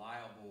 a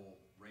reliable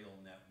rail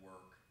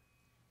network.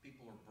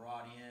 People are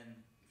brought in,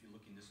 if you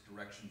look in this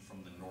direction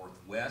from the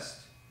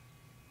northwest,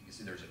 you can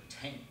see there's a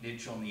tank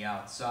ditch on the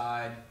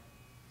outside.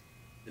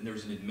 Then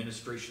there's an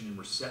administration and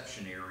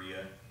reception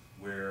area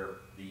where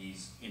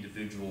these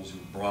individuals who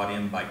were brought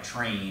in by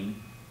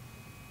train,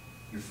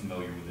 you're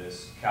familiar with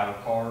this, cattle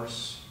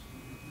cars,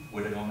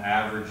 would on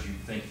average you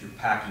think you're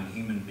packing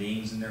human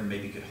beings in there,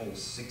 maybe could hold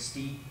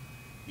 60.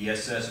 The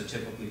SS are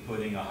typically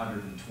putting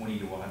 120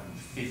 to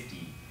 150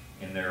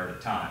 in there at a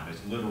time.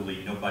 It's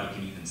literally nobody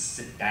can even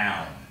sit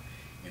down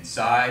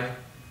inside.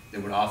 They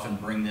would often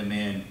bring them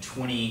in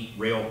 20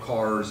 rail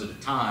cars at a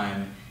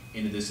time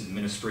into this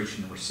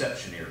administration and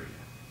reception area.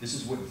 This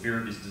is what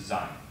Wirth is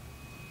designing,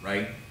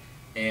 right?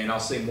 And I'll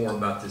say more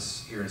about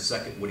this here in a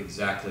second, what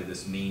exactly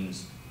this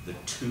means. The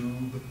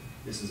tube,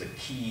 this is a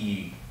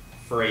key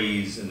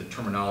phrase in the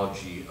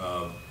terminology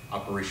of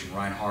Operation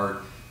Reinhard.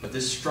 But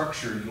this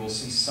structure, you will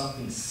see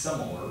something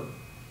similar,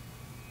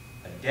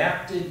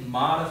 adapted,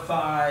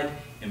 modified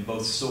in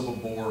both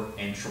Sobibor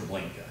and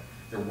Treblinka.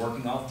 They're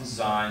working off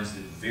designs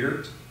that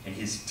Wirth and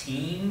his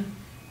team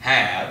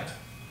had.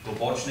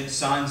 Globocnik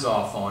signs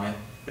off on it,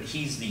 but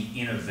he's the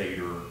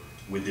innovator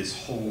with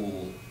this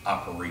whole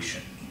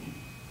operation.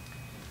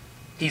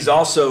 He's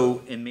also,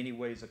 in many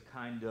ways, a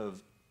kind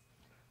of,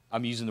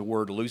 I'm using the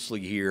word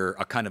loosely here,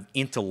 a kind of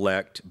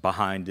intellect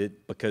behind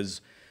it, because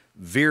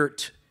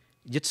Wirth,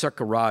 Yitzhak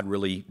Arad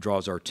really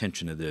draws our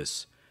attention to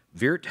this.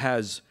 Wirth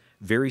has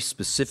very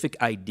specific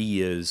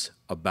ideas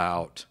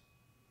about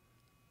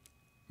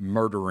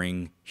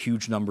murdering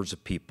huge numbers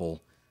of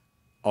people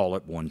all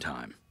at one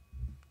time.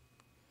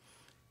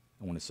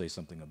 I want to say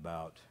something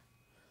about,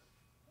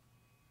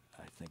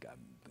 I think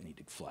I need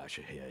to flash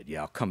ahead.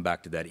 Yeah, I'll come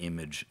back to that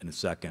image in a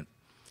second.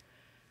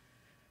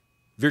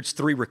 Wirth's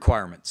 3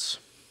 requirements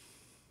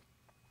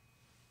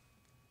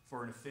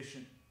for an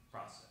efficient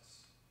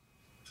process.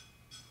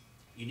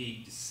 You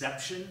need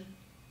deception.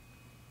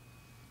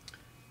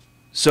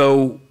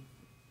 So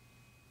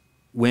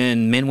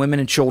when men, women,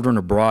 and children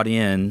are brought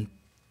in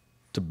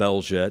to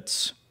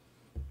Belzec,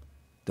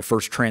 the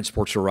first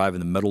transports arrive in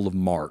the middle of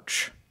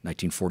March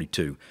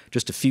 1942,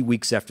 just a few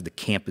weeks after the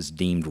camp is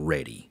deemed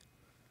ready.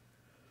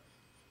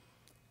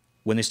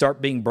 When they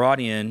start being brought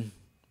in,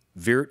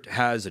 Wirth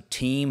has a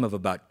team of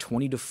about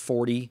 20 to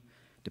 40,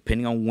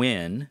 depending on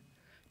when,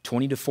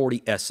 20 to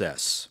 40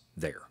 SS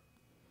there.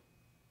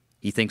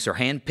 He thinks they're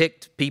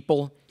hand-picked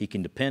people he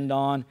can depend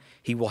on.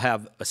 He will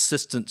have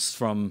assistance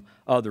from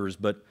others,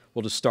 but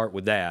we'll just start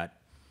with that.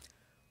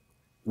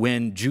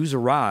 When Jews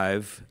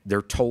arrive,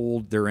 they're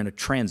told they're in a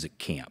transit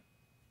camp.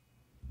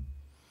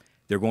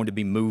 They're going to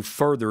be moved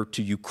further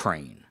to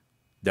Ukraine.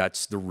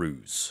 That's the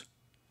ruse.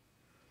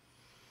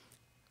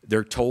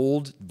 They're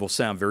told, will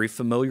sound very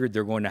familiar,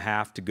 they're going to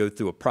have to go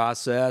through a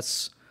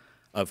process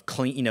of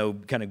kind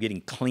of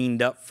getting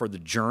cleaned up for the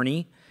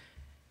journey.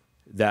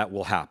 That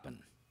will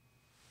happen.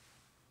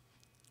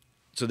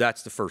 So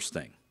that's the first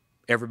thing.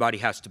 Everybody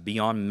has to be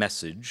on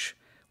message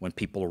when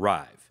people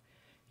arrive.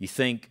 You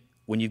think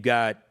when you've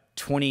got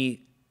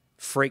 20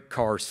 freight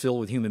cars filled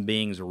with human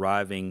beings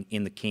arriving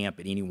in the camp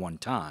at any one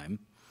time,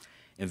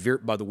 and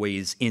Wirt, by the way,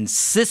 is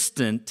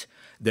insistent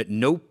that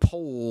no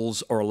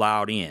Poles are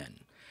allowed in.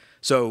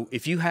 So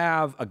if you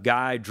have a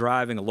guy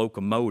driving a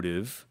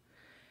locomotive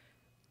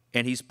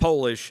and he's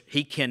Polish,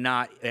 he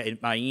cannot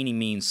by any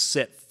means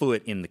set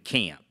foot in the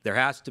camp. There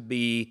has to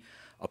be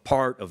a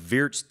part of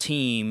Wirt's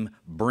team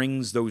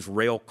brings those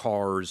rail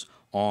cars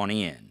on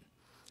in.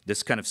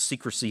 This kind of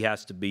secrecy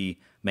has to be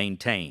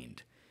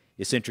maintained.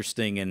 It's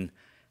interesting in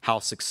how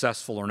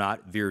successful or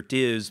not Wirt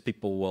is.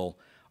 People will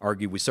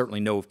argue. We certainly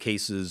know of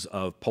cases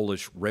of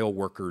Polish rail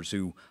workers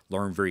who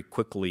learned very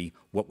quickly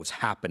what was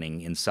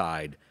happening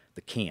inside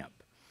the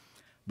camp.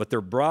 But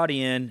they're brought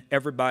in,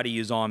 everybody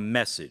is on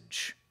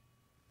message.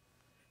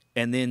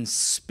 And then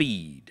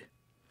speed.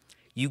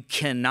 You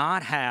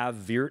cannot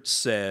have, Wirt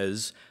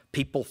says,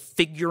 people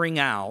figuring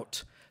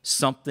out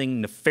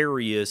something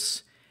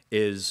nefarious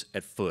is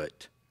at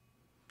foot.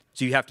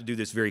 So you have to do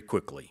this very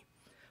quickly.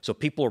 So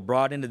people are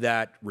brought into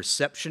that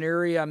reception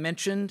area I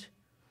mentioned.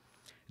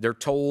 They're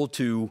told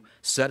to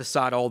set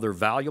aside all their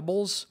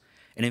valuables.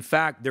 And in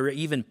fact, there are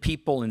even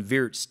people in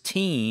Wirt's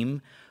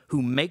team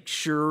who make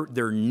sure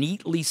they're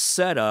neatly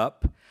set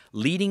up,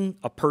 leading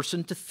a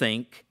person to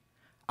think,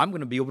 I'm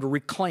going to be able to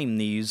reclaim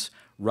these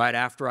right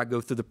after I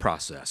go through the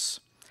process.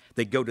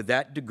 They go to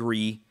that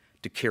degree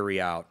to carry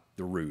out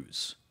the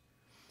ruse.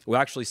 We'll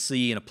actually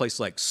see in a place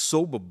like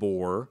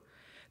Sobibor,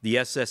 the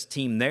SS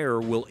team there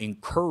will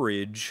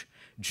encourage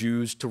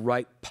Jews to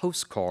write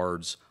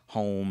postcards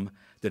home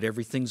that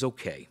everything's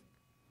okay.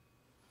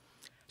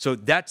 So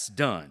that's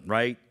done,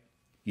 right?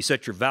 You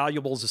set your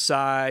valuables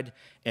aside,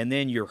 and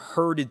then you're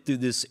herded through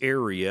this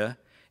area,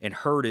 and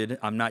herded,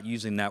 I'm not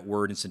using that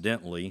word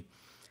incidentally.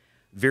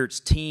 Wirt's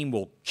team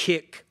will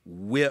kick,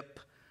 whip,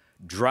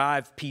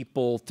 drive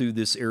people through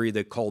this area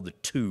they call the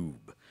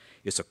tube.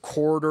 It's a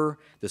corridor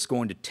that's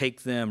going to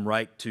take them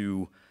right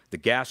to the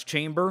gas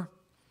chamber.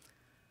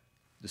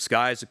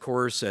 Disguised, of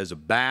course, as a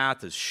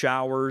bath, as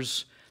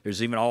showers.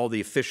 There's even all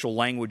the official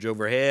language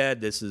overhead.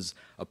 This is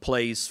a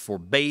place for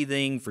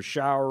bathing, for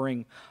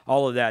showering.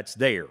 All of that's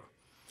there.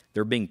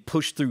 They're being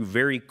pushed through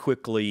very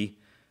quickly.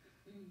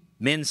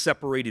 Men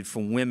separated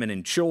from women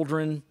and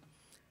children.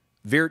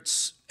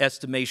 Wirt's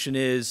estimation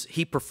is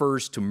he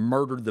prefers to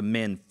murder the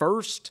men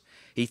first.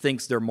 He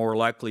thinks they're more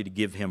likely to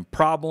give him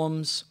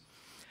problems.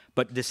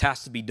 But this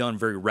has to be done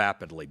very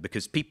rapidly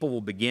because people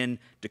will begin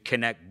to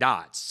connect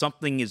dots.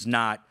 Something is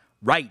not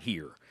right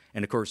here.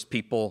 And of course,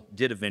 people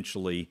did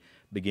eventually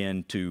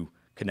begin to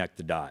connect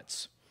the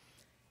dots.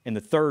 And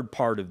the third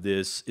part of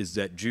this is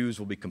that Jews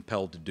will be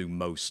compelled to do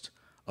most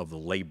of the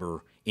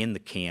labor in the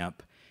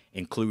camp,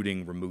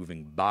 including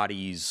removing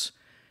bodies,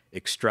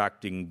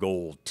 extracting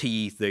gold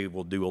teeth. They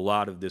will do a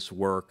lot of this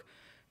work.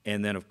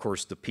 And then, of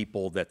course, the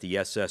people that the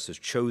SS has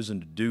chosen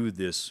to do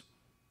this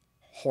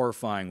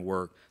horrifying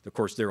work, of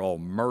course, they're all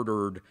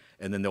murdered,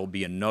 and then there'll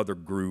be another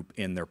group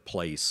in their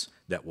place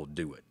that will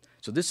do it.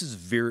 So this is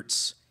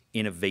Wirt's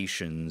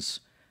innovations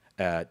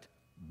at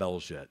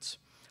Belzec.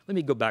 Let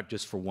me go back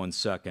just for 1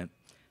 second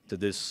to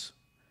this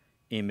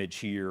image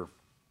here,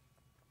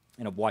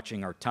 and of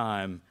watching our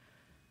time.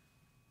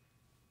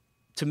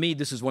 To me,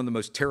 this is one of the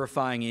most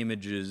terrifying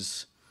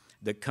images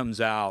that comes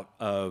out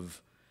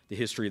of the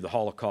history of the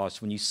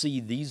Holocaust. When you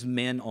see these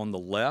men on the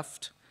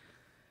left,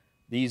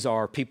 these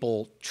are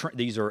people,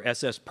 these are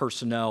SS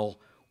personnel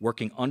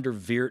working under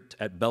Wirt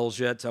at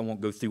Belzec. I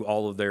won't go through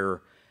all of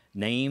their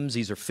names.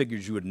 These are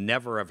figures you would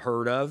never have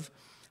heard of.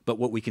 But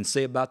what we can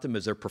say about them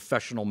is they're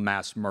professional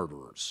mass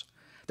murderers.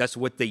 That's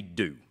what they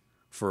do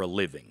for a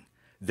living.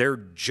 Their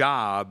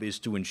job is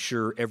to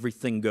ensure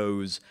everything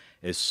goes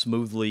as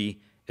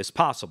smoothly as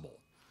possible.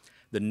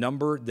 The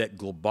number that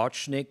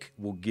Globochnik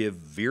will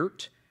give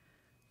Wirt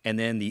and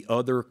then the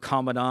other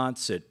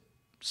commandants at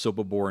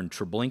Sobibor and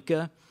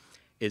Treblinka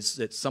is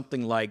that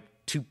something like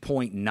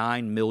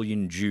 2.9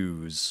 million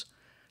Jews,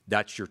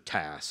 that's your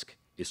task,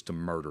 is to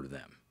murder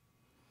them.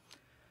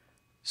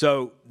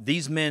 So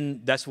these men,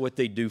 that's what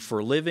they do for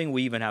a living.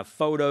 We even have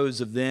photos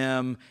of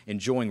them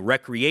enjoying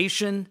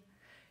recreation.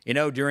 You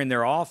know, during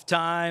their off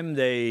time,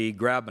 they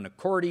grab an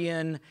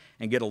accordion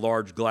and get a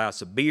large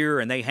glass of beer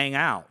and they hang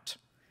out.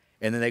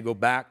 And then they go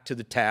back to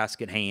the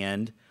task at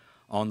hand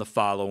on the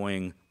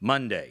following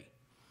Monday.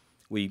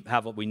 We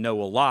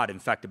know a lot, in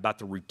fact, about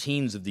the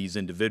routines of these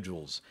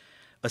individuals.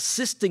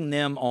 Assisting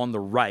them on the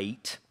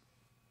right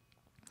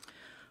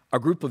A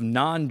group of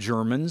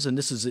non-Germans, and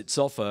this is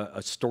itself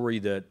a story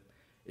that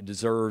it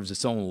deserves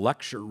its own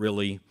lecture,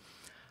 really,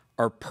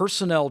 are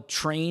personnel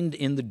trained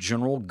in the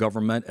general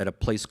government at a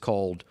place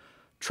called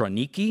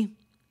Treblinka.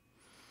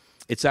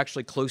 It's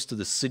actually close to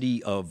the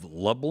city of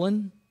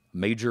Lublin,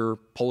 major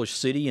Polish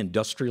city,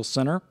 industrial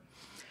center.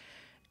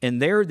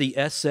 And there, the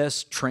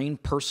SS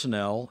trained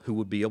personnel who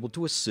would be able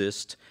to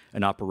assist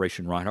in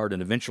Operation Reinhard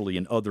and eventually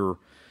in other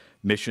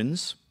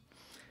missions.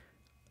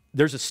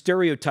 There's a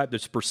stereotype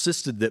that's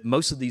persisted that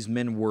most of these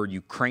men were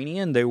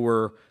Ukrainian. There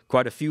were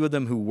quite a few of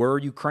them who were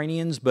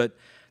Ukrainians, but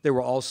there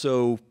were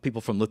also people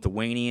from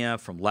Lithuania,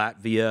 from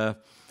Latvia.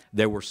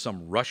 There were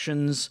some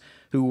Russians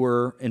who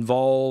were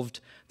involved.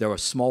 There were a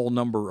small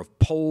number of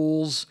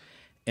Poles.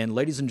 And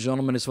ladies and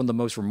gentlemen, it's one of the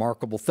most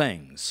remarkable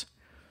things.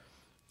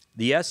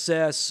 The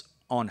SS,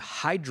 on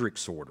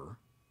Heydrich's order,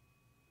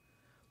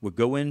 would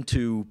go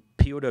into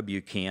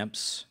POW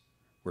camps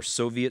where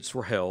Soviets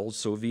were held,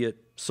 Soviet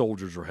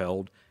soldiers were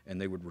held, and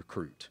they would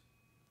recruit.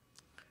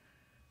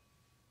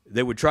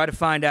 They would try to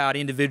find out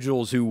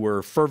individuals who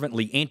were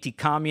fervently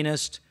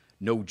anti-communist,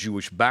 no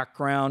Jewish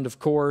background, of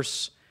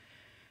course,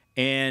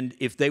 and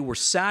if they were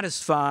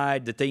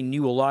satisfied that they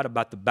knew a lot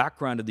about the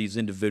background of these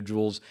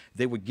individuals,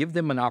 they would give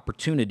them an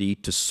opportunity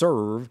to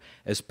serve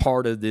as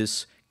part of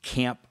this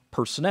camp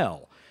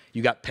personnel.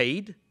 You got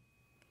paid,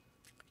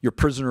 your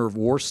prisoner of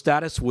war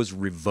status was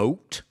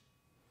revoked,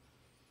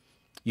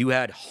 you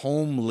had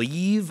home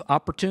leave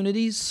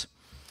opportunities,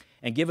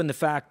 and given the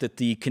fact that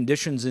the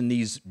conditions in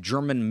these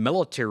German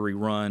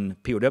military-run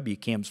POW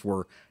camps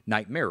were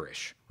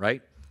nightmarish,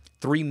 right?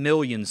 3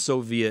 million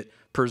Soviet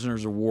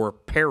prisoners of war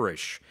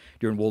perish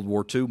during World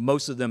War II,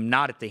 most of them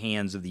not at the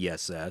hands of the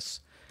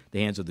SS,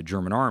 the hands of the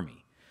German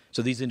army.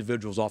 So these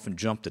individuals often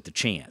jumped at the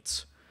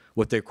chance.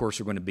 What they, of course,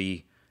 are going to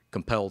be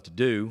compelled to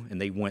do, and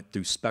they went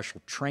through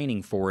special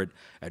training for it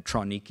at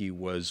Treblinka,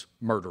 was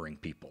murdering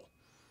people,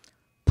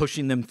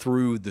 pushing them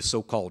through the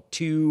so-called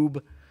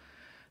tube.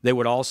 They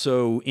would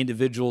also,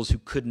 individuals who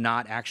could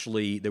not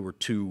actually, they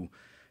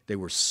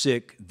were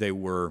sick, they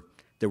were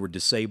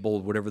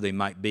disabled, whatever they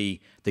might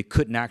be, they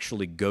couldn't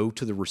actually go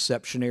to the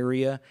reception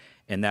area,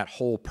 and that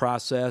whole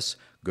process,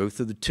 go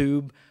through the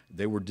tube,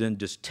 they were then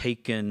just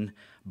taken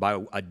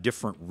by a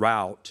different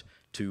route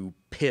to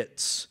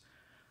pits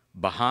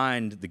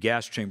behind the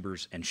gas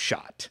chambers and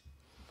shot.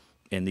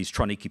 And these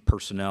Treblinka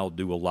personnel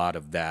do a lot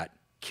of that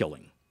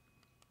killing.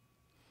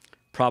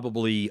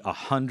 Probably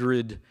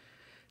 100,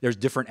 there's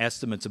different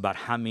estimates about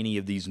how many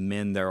of these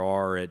men there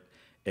are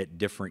at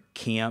different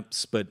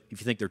camps, but if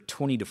you think there are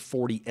 20 to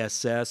 40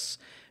 SS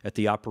at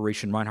the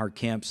Operation Reinhard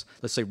camps,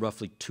 let's say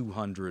roughly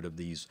 200 of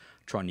these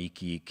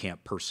Treblinka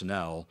camp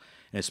personnel,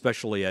 and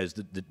especially as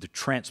the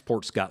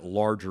transports got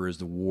larger as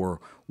the war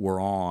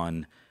wore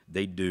on,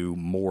 they do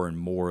more and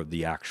more of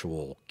the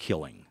actual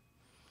killing.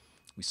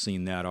 We've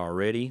seen that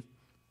already.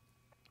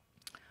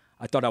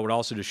 I thought I would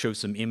also just show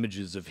some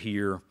images of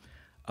here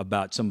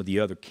about some of the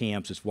other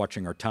camps. Just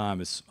watching our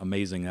time, it's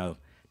amazing how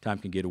time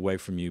can get away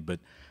from you, but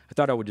I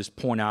thought I would just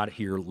point out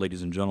here,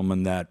 ladies and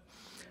gentlemen, that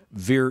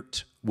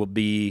Wirt will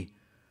be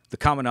the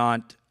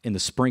commandant in the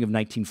spring of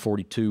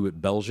 1942 at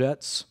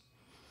Belzec,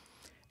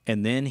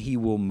 and then he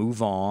will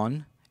move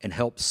on and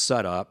help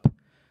set up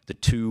the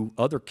 2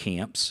 other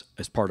camps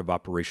as part of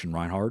Operation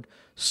Reinhard,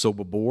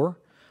 Sobibor.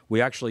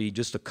 We actually,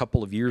 just a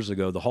couple of years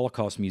ago, the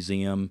Holocaust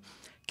Museum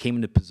came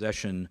into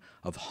possession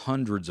of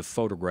hundreds of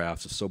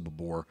photographs of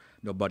Sobibor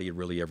nobody had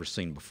really ever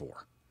seen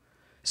before.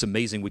 It's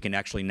amazing we can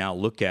actually now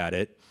look at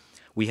it.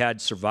 We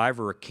had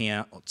survivor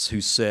accounts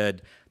who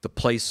said the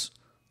place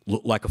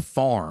looked like a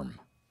farm.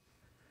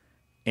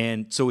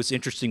 And so it's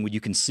interesting when you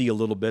can see a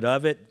little bit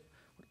of it.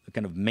 The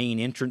kind of main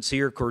entrance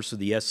here, of course, of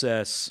the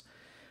SS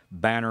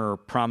banner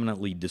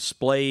prominently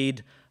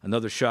displayed.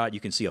 Another shot, you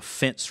can see a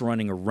fence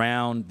running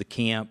around the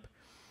camp.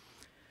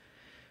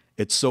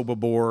 It's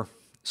Sobibor.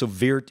 So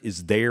Wirt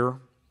is there.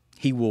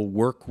 He will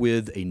work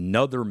with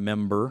another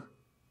member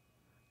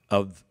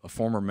of, a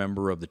former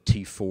member of the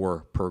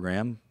T4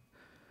 program,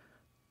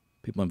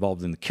 people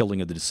involved in the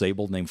killing of the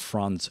disabled, named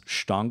Franz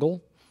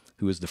Stangl,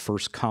 who is the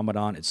first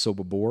commandant at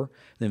Sobibor.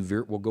 Then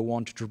Wirt will go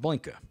on to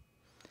Treblinka.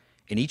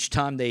 And each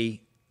time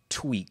they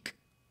tweak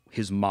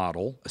his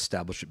model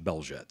established at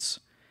Belzec.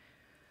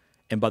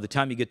 And by the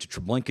time you get to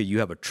Treblinka, you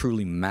have a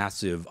truly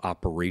massive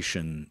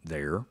operation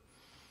there.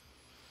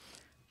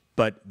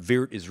 But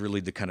Wirt is really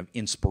the kind of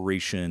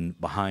inspiration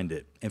behind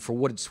it. And for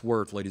what it's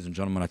worth, ladies and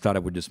gentlemen, I thought I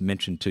would just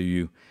mention to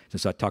you,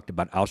 since I talked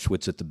about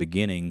Auschwitz at the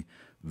beginning,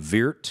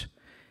 Wirt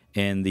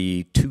and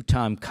the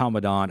 2-time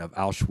commandant of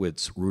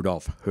Auschwitz,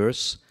 Rudolf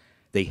Höss,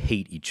 they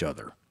hate each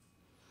other.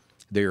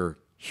 They're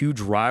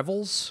huge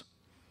rivals.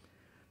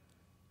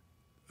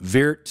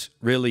 Wirt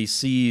really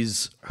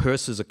sees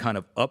Höss as a kind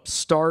of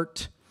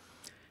upstart.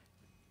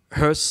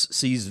 Höss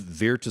sees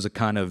Wirt as a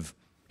kind of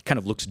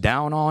looks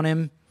down on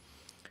him.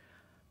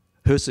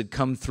 Höss had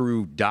come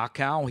through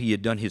Dachau. He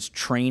had done his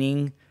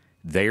training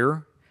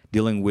there,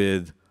 dealing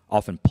with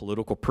often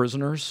political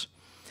prisoners.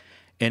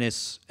 And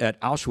it's at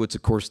Auschwitz,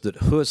 of course, that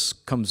Höss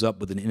comes up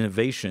with an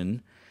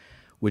innovation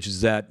which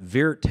is that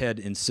Wirth had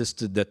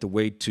insisted that the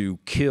way to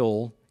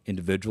kill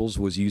individuals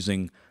was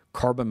using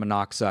carbon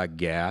monoxide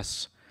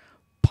gas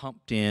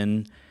pumped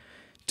in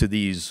to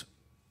these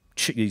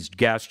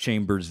gas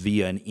chambers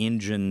via an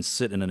engine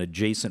sit in an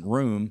adjacent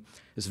room.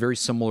 Is very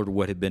similar to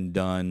what had been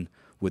done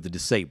with the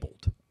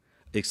disabled,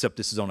 except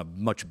this is on a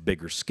much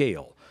bigger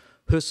scale.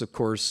 Huss, of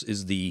course,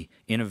 is the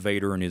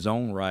innovator in his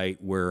own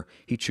right, where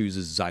he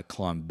chooses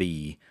Zyklon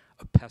B,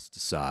 a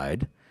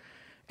pesticide,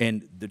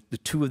 and the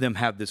two of them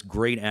have this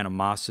great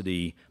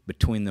animosity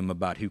between them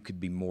about who could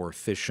be more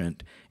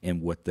efficient in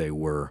what they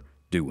were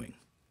doing.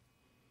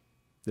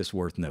 This is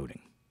worth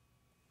noting.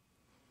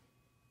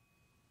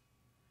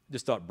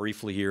 Just thought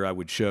briefly here I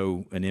would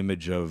show an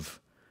image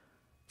of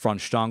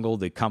Franz Stangl,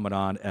 the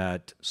commandant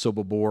at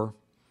Sobibor.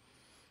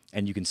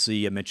 And you can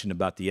see I mentioned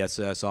about the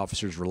SS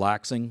officers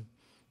relaxing,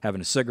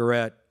 having a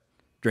cigarette,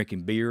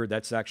 drinking beer.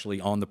 That's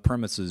actually on the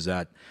premises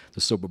at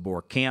the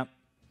Sobibor camp.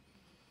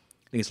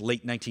 I think it's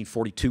late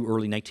 1942,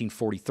 early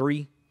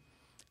 1943,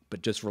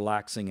 but just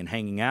relaxing and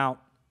hanging out.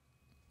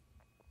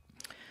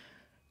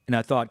 And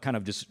I thought, kind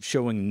of just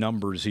showing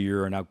numbers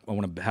here, and I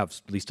want to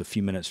have at least a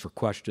few minutes for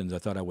questions. I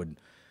thought I would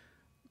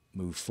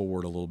move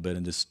forward a little bit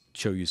and just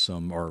show you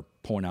some, or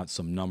point out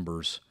some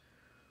numbers.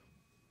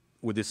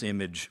 With this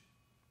image,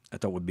 I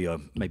thought would be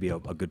maybe a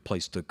good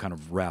place to kind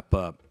of wrap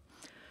up.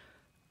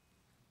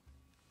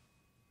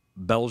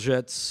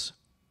 Belzec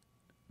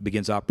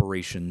begins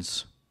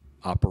operations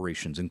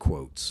in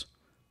quotes,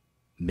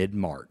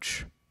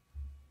 mid-March.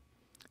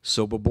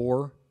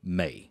 Sobibor,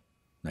 May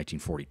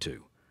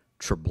 1942.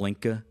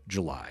 Treblinka,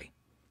 July,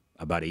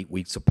 about 8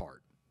 weeks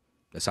apart.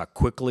 That's how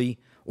quickly,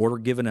 order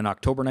given in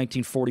October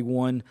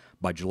 1941,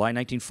 by July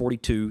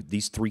 1942,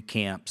 these three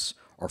camps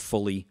are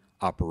fully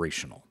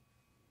operational.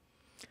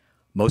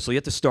 Mostly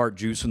at the start,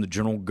 Jews from the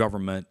general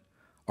government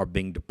are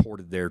being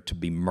deported there to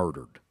be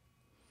murdered.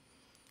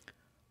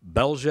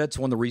 Belzec,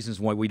 one of the reasons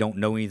why we don't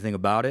know anything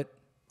about it,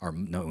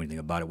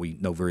 we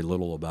know very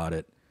little about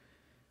it,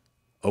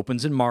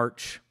 opens in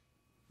March.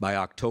 By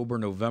October,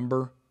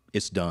 November,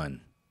 it's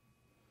done.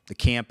 The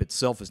camp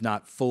itself is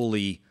not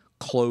fully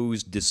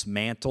closed,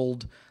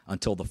 dismantled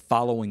until the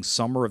following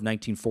summer of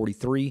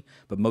 1943,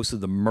 but most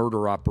of the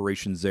murder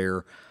operations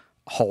there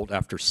halt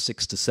after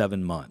 6 to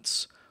 7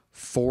 months.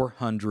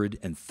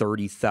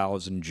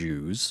 430,000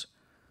 Jews,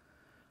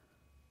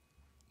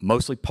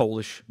 mostly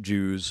Polish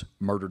Jews,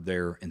 murdered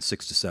there in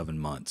 6 to 7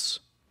 months.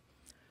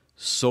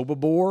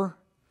 Sobibor,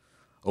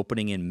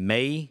 opening in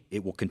May,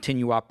 it will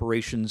continue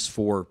operations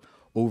for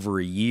over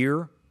a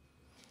year.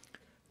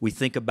 We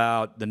think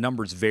about, the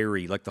numbers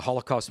vary, like the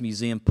Holocaust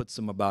Museum puts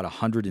them about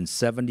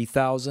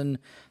 170,000,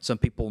 some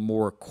people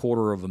more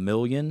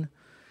 250,000.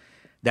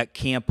 That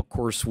camp, of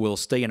course, will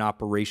stay in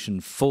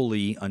operation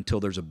fully until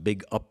there's a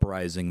big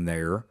uprising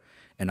there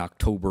in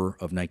October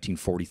of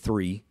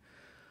 1943,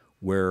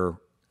 where,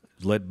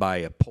 led by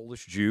a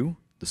Polish Jew,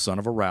 the son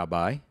of a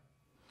rabbi,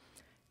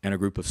 and a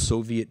group of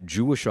Soviet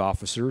Jewish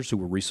officers who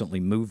were recently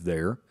moved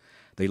there,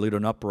 they lead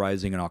an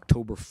uprising on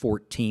October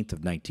 14th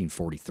of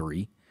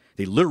 1943.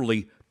 They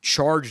literally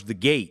charged the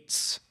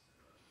gates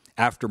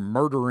after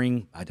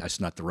murdering, that's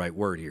not the right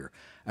word here,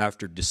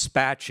 after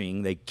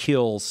dispatching, they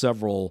kill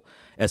several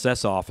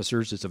SS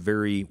officers. It's a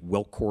very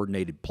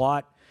well-coordinated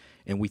plot,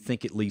 and we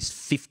think at least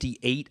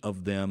 58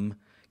 of them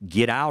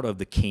get out of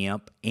the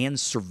camp and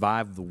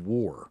survive the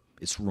war.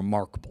 It's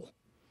remarkable.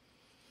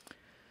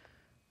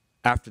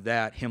 After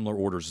that, Himmler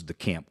orders the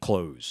camp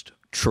closed.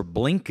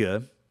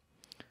 Treblinka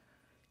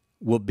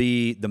will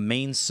be the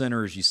main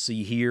centers you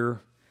see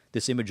here.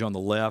 This image on the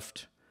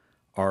left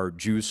are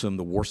Jews from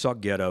the Warsaw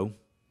Ghetto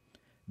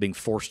being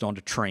forced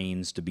onto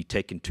trains to be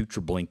taken to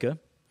Treblinka.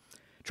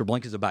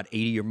 Treblinka is about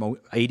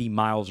 80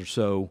 miles or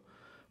so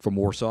from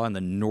Warsaw in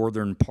the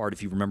northern part,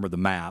 if you remember the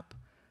map.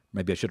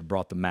 Maybe I should have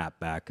brought the map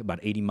back. About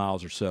 80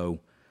 miles or so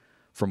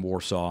from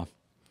Warsaw.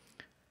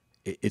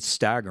 It's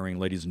staggering,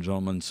 ladies and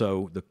gentlemen.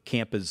 So the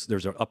camp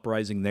there's an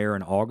uprising there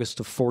in August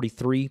of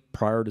 43,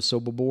 prior to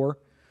Sobibor.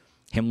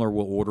 Himmler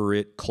will order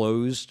it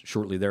closed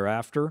shortly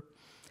thereafter.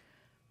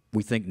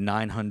 We think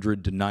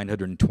 900 to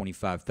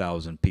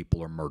 925,000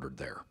 people are murdered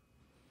there.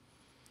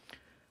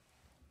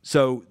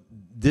 So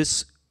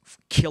this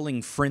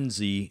killing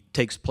frenzy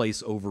takes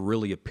place over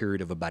really a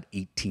period of about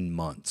 18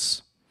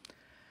 months.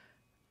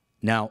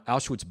 Now,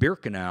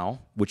 Auschwitz-Birkenau,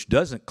 which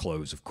doesn't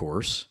close, of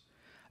course,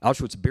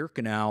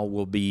 Auschwitz-Birkenau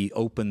will be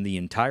open the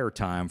entire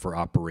time for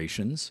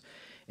operations.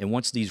 And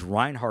once these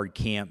Reinhard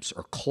camps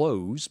are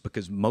closed,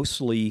 because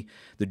mostly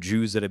the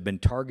Jews that have been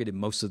targeted,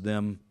 most of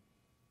them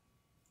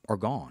are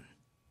gone.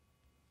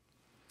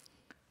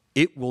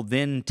 It will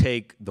then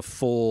take the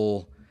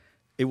full,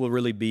 it will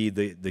really be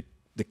the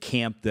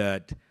camp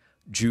that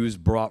Jews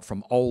brought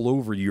from all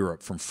over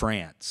Europe, from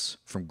France,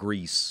 from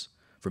Greece,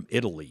 from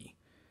Italy,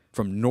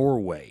 from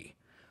Norway,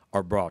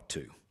 are brought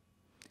to.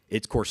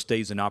 It, of course,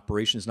 stays in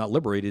operation. It's not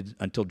liberated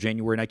until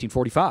January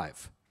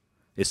 1945.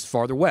 It's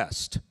farther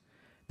west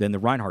than the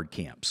Reinhard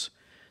camps.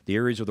 The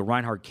areas of the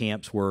Reinhard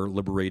camps were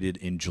liberated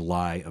in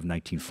July of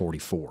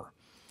 1944.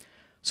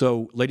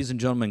 So, ladies and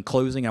gentlemen, in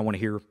closing, I want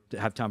to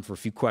have time for a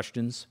few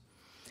questions.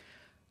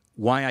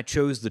 Why I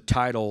chose the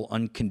title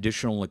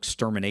Unconditional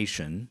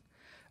Extermination,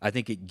 I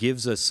think it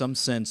gives us some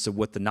sense of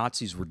what the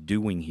Nazis were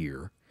doing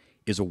here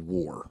is a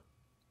war.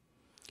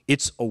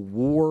 It's a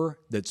war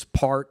that's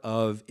part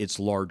of its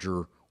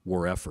larger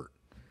war effort.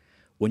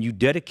 When you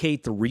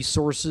dedicate the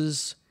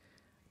resources,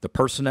 the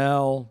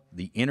personnel,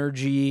 the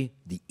energy,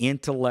 the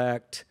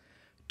intellect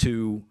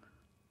to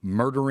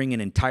murdering an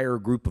entire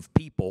group of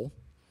people,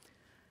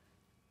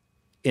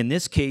 in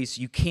this case,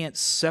 you can't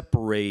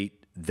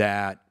separate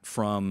that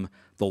from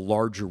the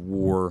larger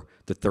war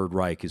the Third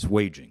Reich is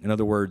waging. In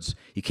other words,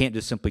 you can't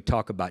just simply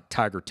talk about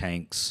Tiger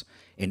tanks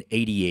and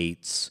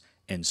 88s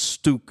and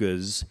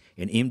Stukas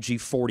and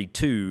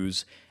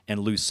MG-42s and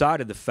lose sight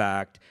of the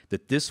fact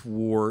that this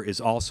war is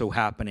also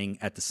happening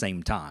at the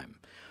same time.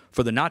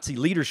 For the Nazi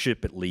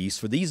leadership, at least,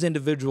 for these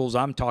individuals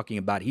I'm talking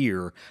about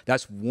here,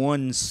 that's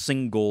one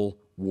single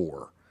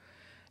war.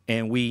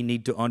 And we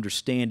need to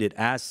understand it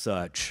as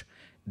such,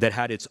 that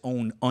had its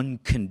own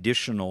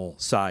unconditional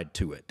side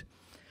to it.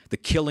 The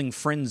killing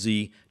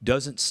frenzy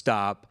doesn't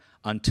stop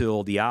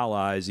until the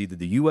Allies, either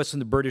the U.S.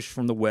 and the British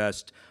from the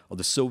West or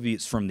the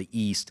Soviets from the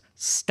East,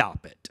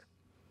 stop it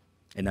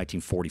in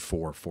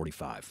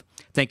 1944-45.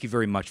 Thank you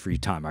very much for your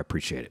time. I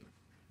appreciate it.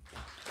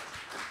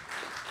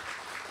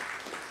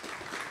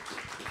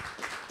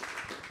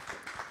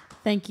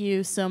 Thank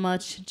you so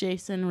much,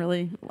 Jason.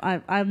 Really,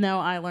 I know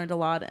I learned a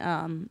lot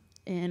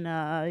in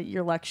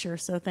your lecture,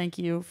 so thank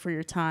you for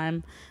your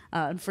time,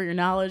 and for your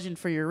knowledge and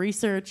for your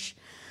research.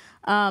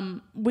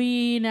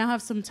 We now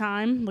have some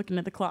time, looking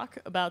at the clock,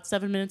 about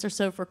 7 minutes or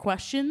so for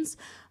questions.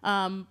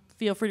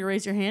 Feel free to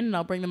raise your hand and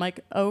I'll bring the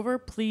mic over.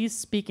 Please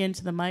speak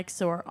into the mic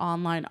so our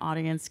online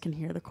audience can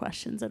hear the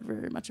questions. I'd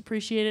very much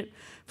appreciate it.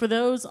 For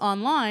those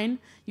online,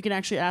 you can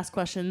actually ask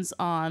questions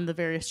on the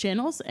various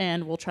channels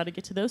and we'll try to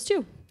get to those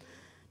too.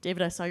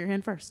 David, I saw your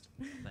hand first.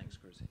 Thanks,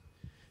 Chrissy.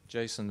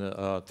 Jason,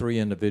 the three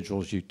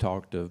individuals you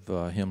talked of,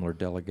 Himmler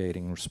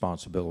delegating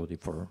responsibility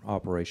for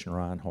Operation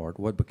Reinhard,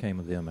 what became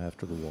of them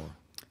after the war?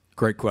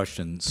 Great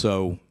question.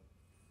 So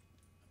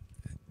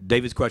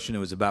David's question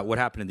was about what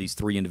happened to these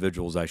three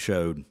individuals I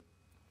showed.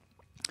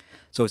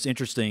 So it's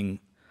interesting,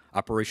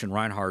 Operation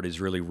Reinhard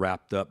is really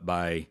wrapped up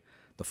by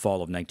the fall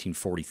of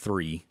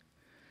 1943.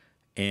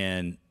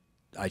 And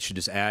I should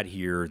just add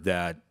here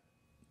that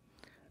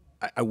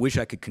I wish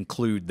I could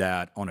conclude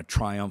that on a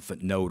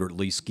triumphant note, or at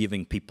least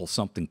giving people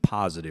something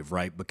positive,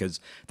 right?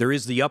 Because there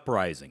is the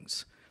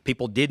uprisings.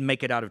 People did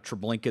make it out of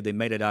Treblinka. They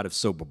made it out of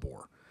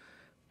Sobibor,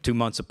 2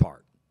 months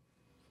apart.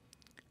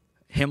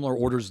 Himmler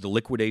orders the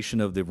liquidation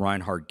of the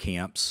Reinhard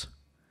camps.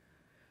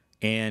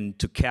 And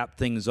to cap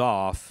things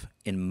off,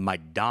 in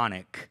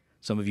Majdanek,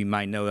 some of you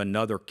might know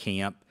another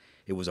camp.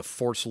 It was a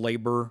forced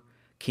labor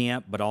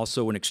camp, but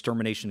also an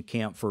extermination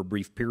camp for a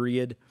brief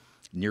period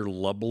near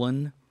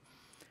Lublin,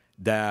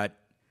 that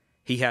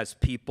he has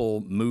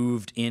people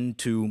moved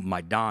into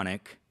Majdanek,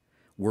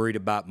 worried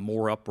about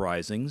more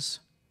uprisings.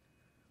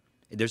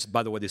 There's,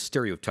 by the way, this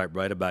stereotype,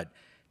 right, about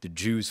the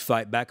Jews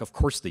fight back. Of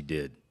course they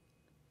did.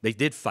 They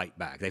did fight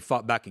back. They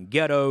fought back in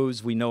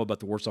ghettos. We know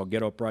about the Warsaw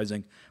Ghetto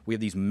Uprising. We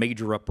have these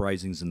major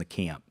uprisings in the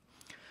camp.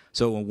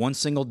 So on one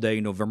single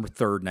day, November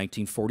 3rd,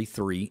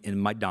 1943, in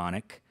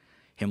Majdanek,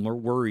 Himmler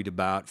worried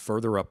about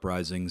further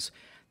uprisings.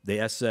 The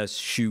SS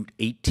shoot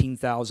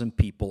 18,000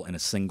 people in a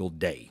single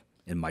day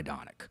in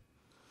Majdanek.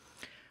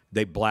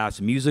 They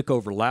blast music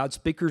over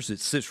loudspeakers. It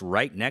sits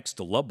right next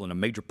to Lublin, a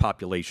major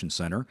population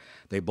center.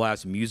 They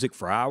blast music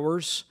for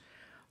hours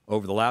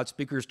over the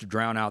loudspeakers to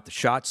drown out the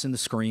shots and the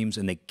screams,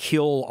 and they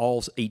kill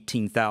all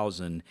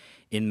 18,000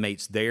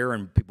 inmates there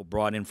and people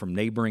brought in from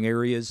neighboring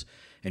areas.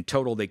 In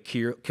total, they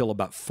kill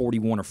about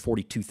 41 or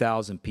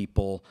 42,000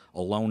 people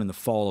alone in the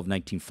fall of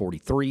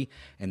 1943,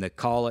 and they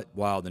call it,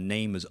 wow, the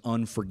name is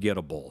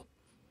unforgettable,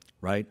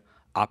 right?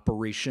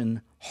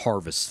 Operation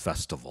Harvest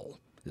Festival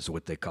is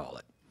what they call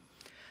it.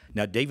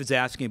 Now, David's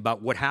asking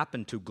about what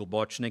happened to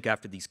Globocnik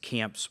after these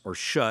camps are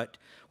shut,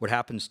 what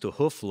happens to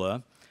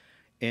Hufla.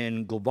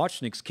 In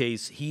Globocnik's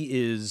case,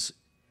 he is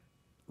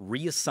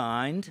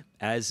reassigned,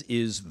 as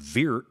is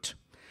Wirt.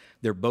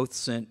 They're both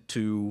sent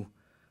to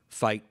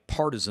fight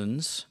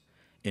partisans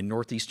in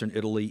northeastern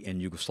Italy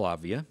and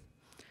Yugoslavia.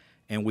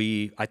 And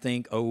we, I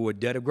think, owe a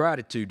debt of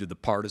gratitude to the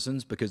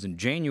partisans because in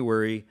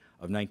January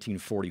of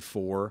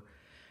 1944,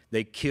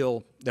 they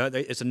kill,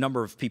 it's a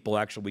number of people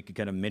actually we could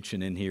kind of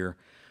mention in here,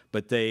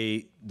 but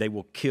they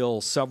will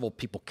kill several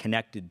people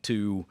connected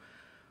to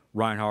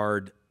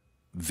Reinhard.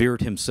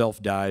 Wirt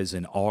himself dies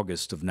in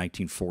August of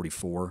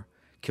 1944,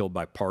 killed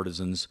by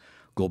partisans.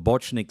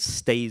 Globocnik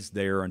stays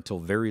there until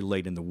very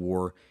late in the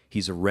war.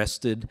 He's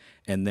arrested,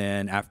 and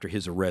then after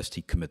his arrest,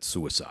 he commits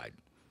suicide.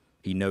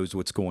 He knows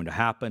what's going to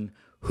happen.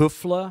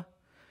 Hufla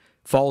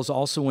falls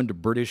also into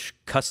British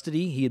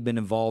custody. He had been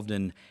involved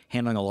in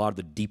handling a lot of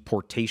the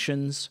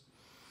deportations.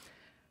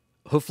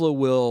 Hufla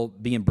will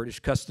be in British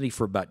custody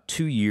for about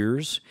 2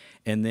 years,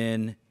 and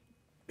then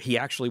he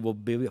actually will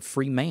be a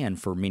free man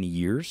for many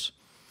years.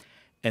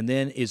 and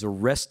then is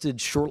arrested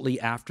shortly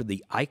after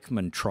the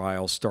Eichmann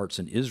trial starts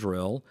in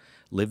Israel,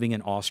 living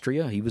in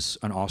Austria. He was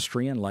an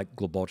Austrian like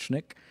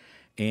Globocnik,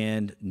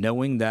 and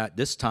knowing that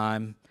this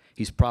time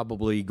he's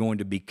probably going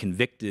to be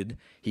convicted,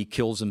 he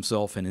kills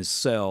himself in his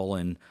cell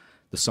in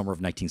the summer of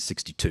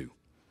 1962.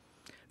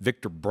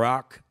 Victor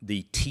Brock,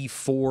 the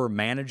T4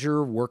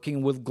 manager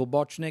working with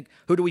Globocnik,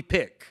 who do we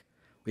pick?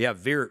 We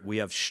have Wirt, we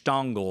have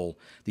Stangl,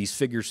 these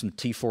figures from the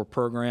T4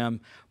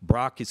 program.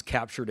 Brock is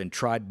captured and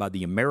tried by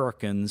the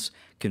Americans,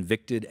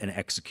 convicted and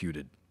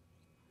executed.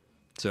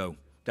 So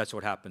that's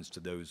what happens to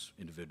those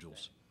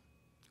individuals.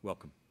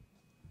 Welcome.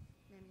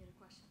 Ma'am, you had a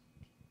question?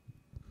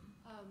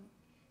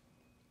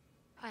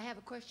 I have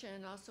a question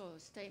and also a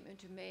statement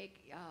to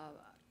make.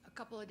 A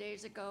couple of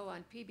days ago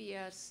on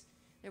PBS,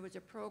 there was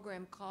a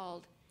program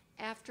called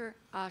After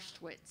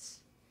Auschwitz.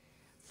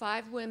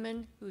 5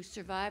 women who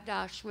survived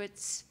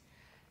Auschwitz.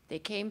 They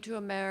came to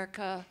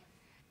America,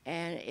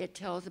 and it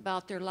tells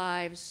about their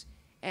lives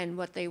and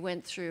what they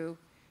went through.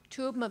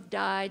 2 of them have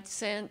died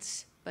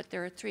since, but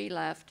there are 3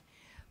 left.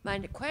 My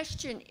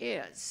question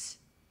is,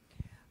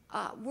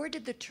 from where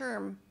did the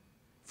term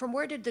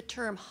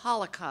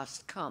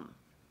Holocaust come?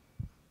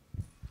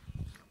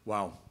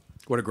 Wow,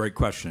 what a great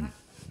question.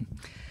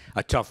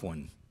 A tough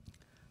one.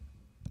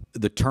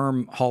 The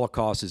term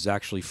Holocaust is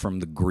actually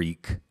from the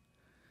Greek.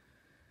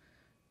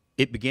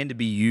 It began to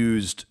be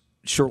used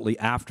shortly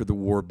after the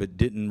war, but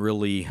didn't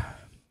really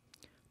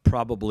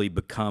probably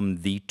become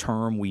the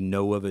term we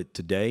know of it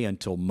today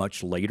until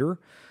much later,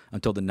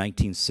 until the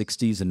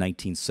 1960s and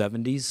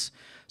 1970s.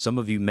 Some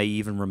of you may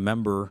even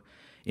remember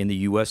in the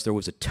U.S. there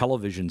was a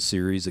television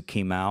series that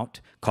came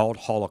out called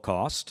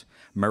Holocaust.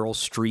 Meryl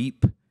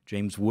Streep,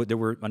 James Wood, there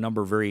were a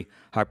number of very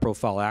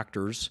high-profile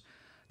actors.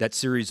 That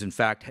series, in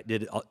fact,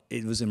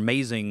 it was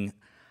amazing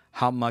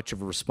how much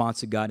of a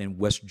response it got in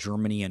West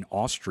Germany and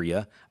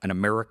Austria, an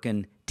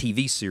American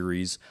TV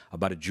series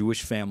about a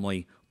Jewish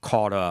family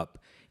caught up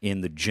in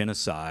the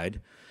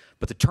genocide.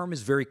 But the term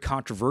is very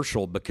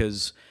controversial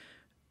because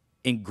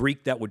in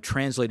Greek that would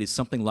translate as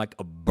something like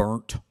a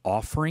burnt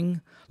offering,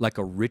 like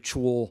a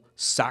ritual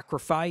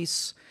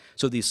sacrifice.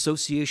 So the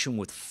association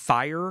with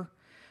fire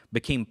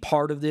became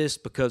part of this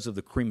because of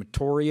the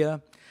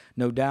crematoria,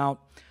 no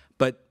doubt.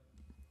 But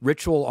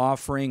ritual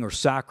offering or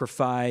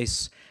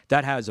sacrifice,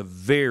 that has a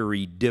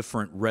very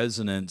different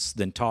resonance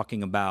than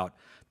talking about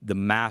the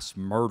mass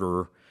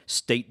murder,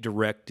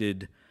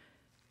 state-directed,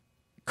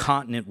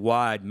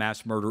 continent-wide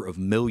mass murder of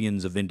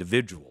millions of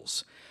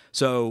individuals.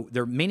 So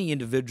there are many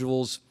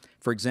individuals,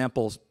 for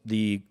example,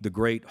 the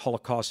great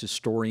Holocaust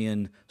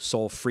historian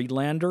Saul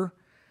Friedlander.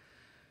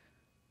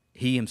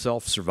 He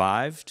himself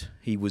survived.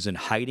 He was in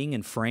hiding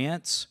in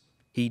France.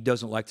 He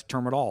doesn't like the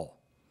term at all.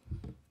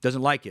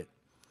 Doesn't like it.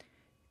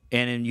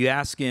 And then you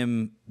ask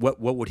him what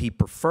would he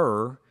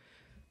prefer.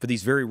 For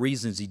these very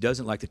reasons, he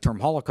doesn't like the term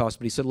Holocaust,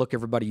 but he said, look,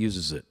 everybody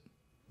uses it.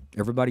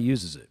 Everybody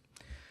uses it.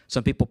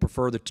 Some people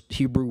prefer the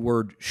Hebrew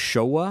word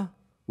Shoah,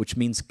 which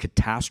means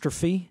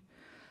catastrophe.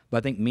 But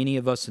I think many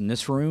of us in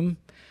this room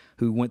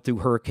who went through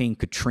Hurricane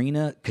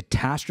Katrina,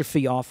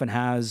 catastrophe often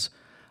has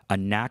a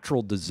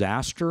natural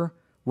disaster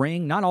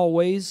ring. Not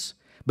always,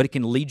 but it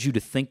can lead you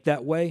to think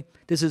that way.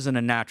 This isn't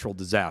a natural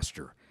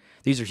disaster.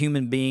 These are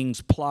human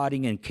beings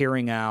plotting and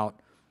carrying out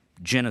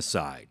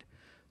genocide.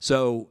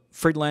 So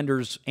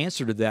Friedlander's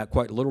answer to that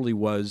quite literally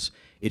was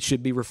it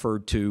should be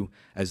referred to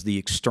as the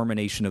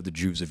extermination of the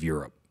Jews of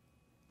Europe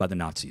by the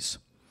Nazis.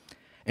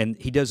 And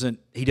he doesn't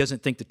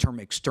think the term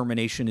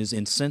extermination is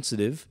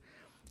insensitive.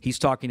 He's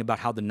talking about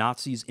how the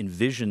Nazis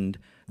envisioned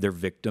their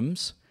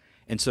victims.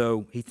 And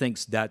so he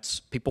thinks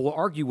people will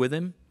argue with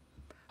him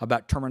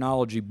about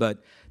terminology, but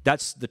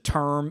that's the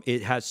term.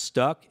 It has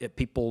stuck.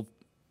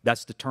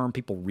 That's the term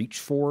people reach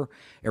for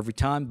every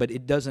time, but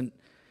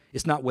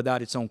it's not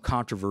without its own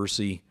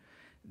controversy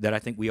that I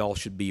think we all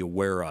should be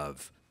aware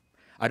of.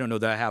 I don't know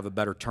that I have a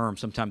better term.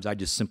 Sometimes I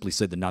just simply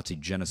say the Nazi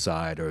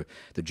genocide or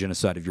the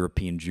genocide of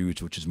European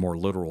Jews, which is more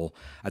literal.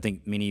 I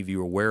think many of you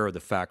are aware of the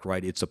fact,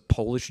 right? It's a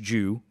Polish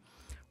Jew,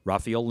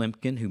 Raphael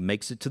Lemkin, who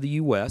makes it to the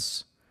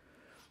U.S.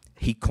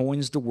 He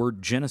coins the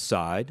word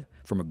genocide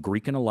from a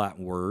Greek and a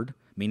Latin word,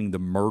 meaning the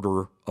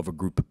murder of a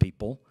group of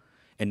people,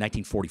 in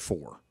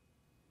 1944.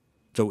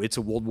 So it's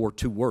a World War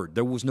II word.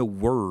 There was no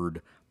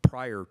word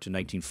prior to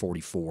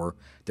 1944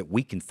 that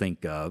we can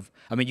think of.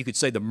 I mean, you could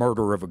say the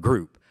murder of a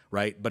group,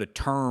 right? But a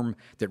term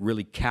that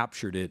really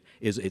captured it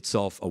is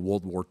itself a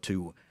World War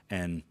II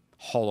and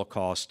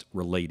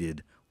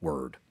Holocaust-related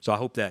word. So I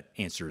hope that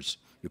answers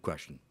your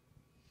question.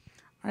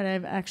 All right, I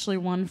have actually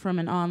one from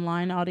an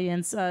online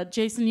audience.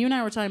 Jason, you and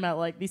I were talking about,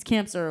 like, these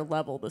camps are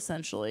leveled,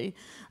 essentially.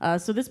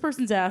 So this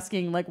person's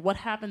asking, like, what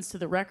happens to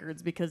the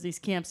records because these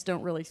camps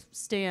don't really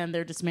stand.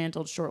 They're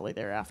dismantled shortly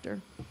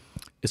thereafter.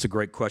 It's a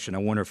great question. I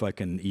wonder if I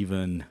can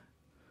even,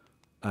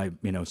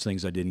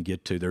 things I didn't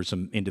get to. There's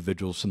some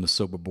individuals from the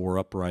Sobibor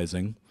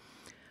uprising.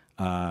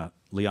 Leon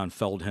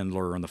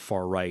Feldhendler on the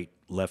far right,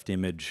 left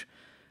image.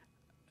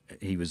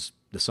 He was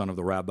the son of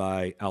the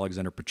rabbi,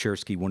 Alexander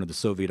Pechersky, one of the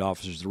Soviet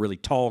officers, the really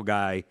tall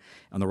guy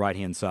on the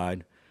right-hand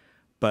side.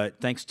 But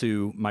thanks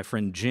to my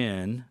friend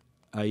Jen,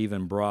 I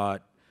even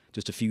brought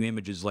just a few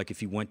images. Like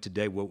if you went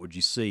today, what would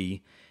you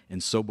see? In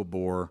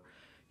Sobibor,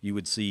 you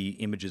would see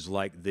images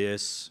like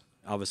this,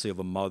 obviously of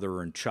a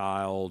mother and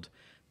child,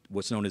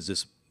 what's known as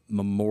this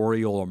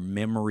memorial or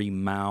memory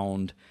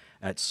mound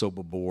at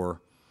Sobibor.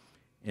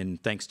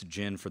 And thanks to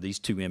Jen for these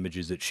two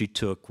images that she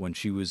took when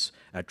she was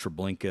at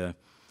Treblinka.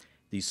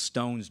 These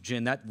stones,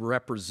 Jen, that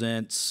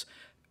represents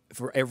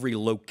for every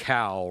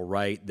locale,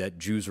 right, that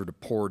Jews are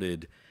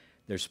deported,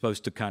 they're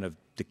supposed to kind of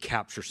to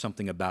capture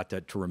something about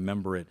that, to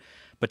remember it.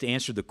 But to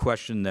answer the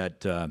question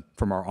that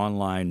from our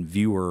online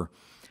viewer,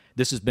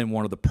 this has been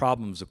one of the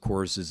problems, of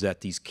course, is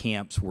that these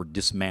camps were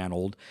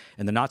dismantled,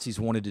 and the Nazis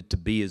wanted it to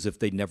be as if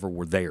they never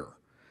were there.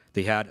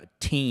 They had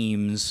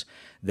teams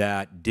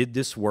that did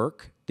this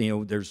work. You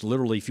know, there's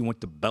literally, if you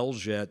went to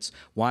Belzec,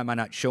 why am I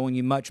not showing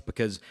you much?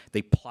 Because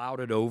they plowed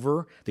it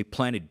over. They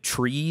planted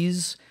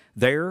trees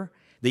there.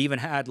 They even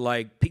had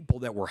like people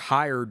that were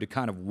hired to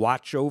kind of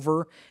watch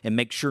over and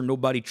make sure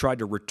nobody tried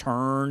to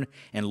return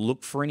and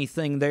look for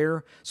anything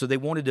there. So they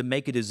wanted to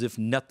make it as if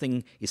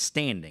nothing is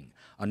standing.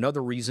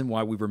 Another reason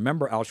why we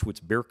remember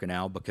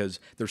Auschwitz-Birkenau, because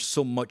there's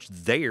so much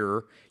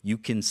there you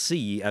can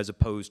see as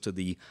opposed to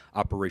the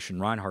Operation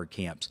Reinhard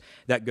camps.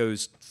 That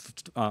goes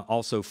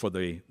also for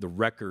the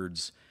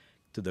records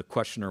to the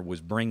questioner was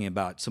bringing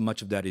about. So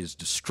much of that is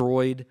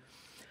destroyed.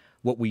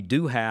 What we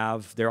do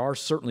have, there are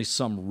certainly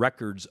some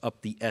records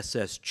up the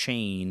SS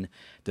chain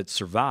that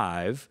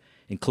survive,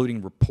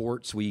 including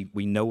reports we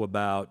know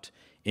about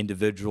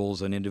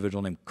individuals, an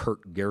individual named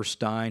Kurt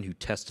Gerstein, who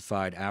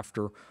testified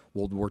after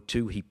World War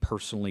II. He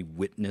personally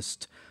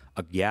witnessed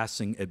a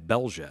gassing at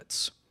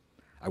Belzec.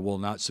 I will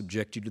not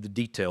subject you to the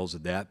details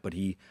of that, but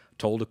he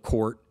told a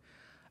court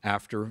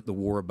after the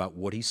war about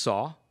what he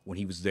saw when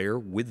he was there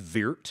with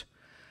Wirth.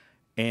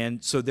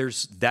 And so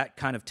there's that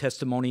kind of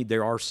testimony.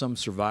 There are some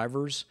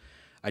survivors.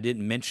 I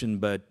didn't mention,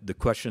 but the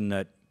question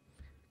that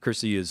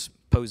Chrissy is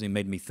posing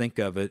made me think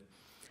of it.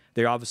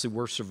 There obviously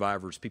were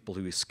survivors, people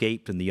who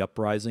escaped in the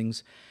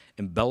uprisings.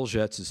 In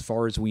Belzec, as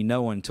far as we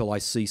know, until I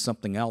see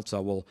something else, I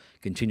will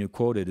continue to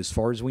quote it. As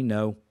far as we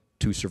know,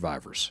 2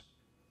 survivors.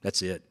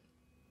 That's it.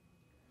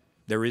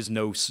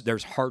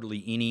 There's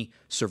hardly any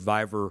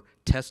survivor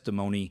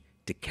testimony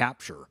to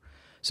capture.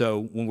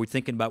 So when we're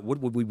thinking about what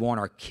would we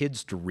want our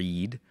kids to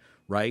read,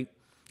 right?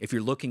 If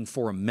you're looking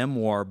for a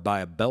memoir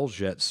by a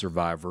Belzec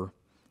survivor,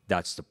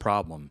 that's the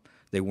problem.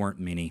 They weren't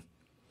many.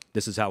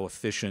 This is how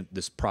efficient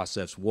this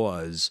process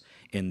was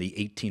in the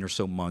 18 or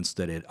so months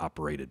that it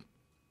operated.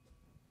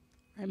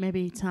 All right,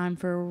 maybe time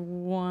for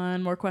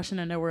one more question.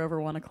 I know we're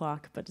over 1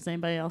 o'clock, but does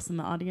anybody else in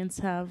the audience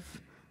have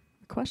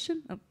a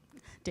question? Oh,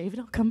 David,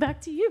 I'll come back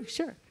to you.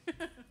 Sure.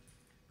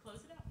 Close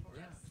it out for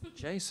us.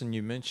 Jason,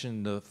 you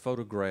mentioned the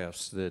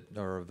photographs that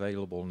are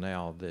available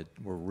now that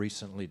were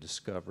recently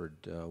discovered.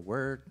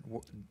 Where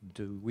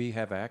do we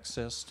have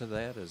access to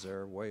that? Is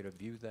there a way to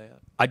view that?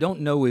 I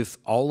don't know if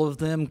all of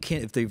them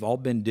if they've all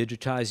been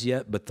digitized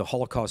yet, but the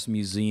Holocaust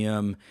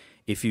Museum,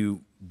 if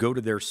you go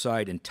to their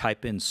site and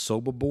type in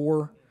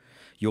Sobibor,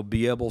 you'll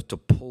be able to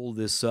pull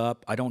this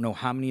up. I don't know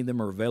how many of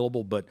them are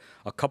available, but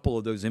a couple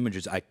of those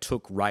images I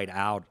took right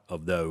out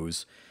of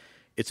those.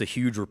 It's a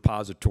huge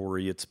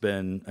repository. It's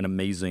been an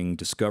amazing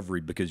discovery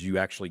because you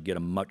actually get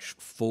a much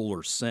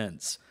fuller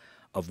sense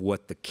of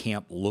what the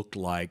camp looked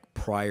like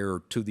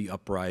prior to the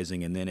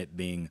uprising and then it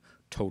being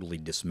totally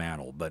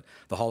dismantled. But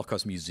the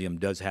Holocaust Museum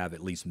does have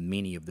at least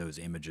many of those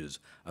images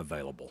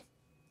available.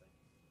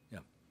 Yeah.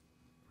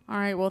 All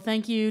right. Well,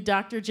 thank you,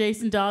 Dr.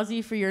 Jason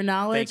Dawsey, for your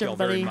knowledge. Thank you all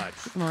very Everybody,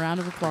 much. give him a round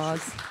of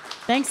applause.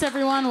 Thanks,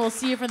 everyone. We'll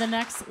see you for the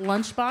next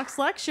Lunchbox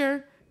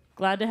lecture.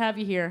 Glad to have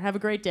you here. Have a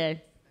great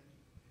day.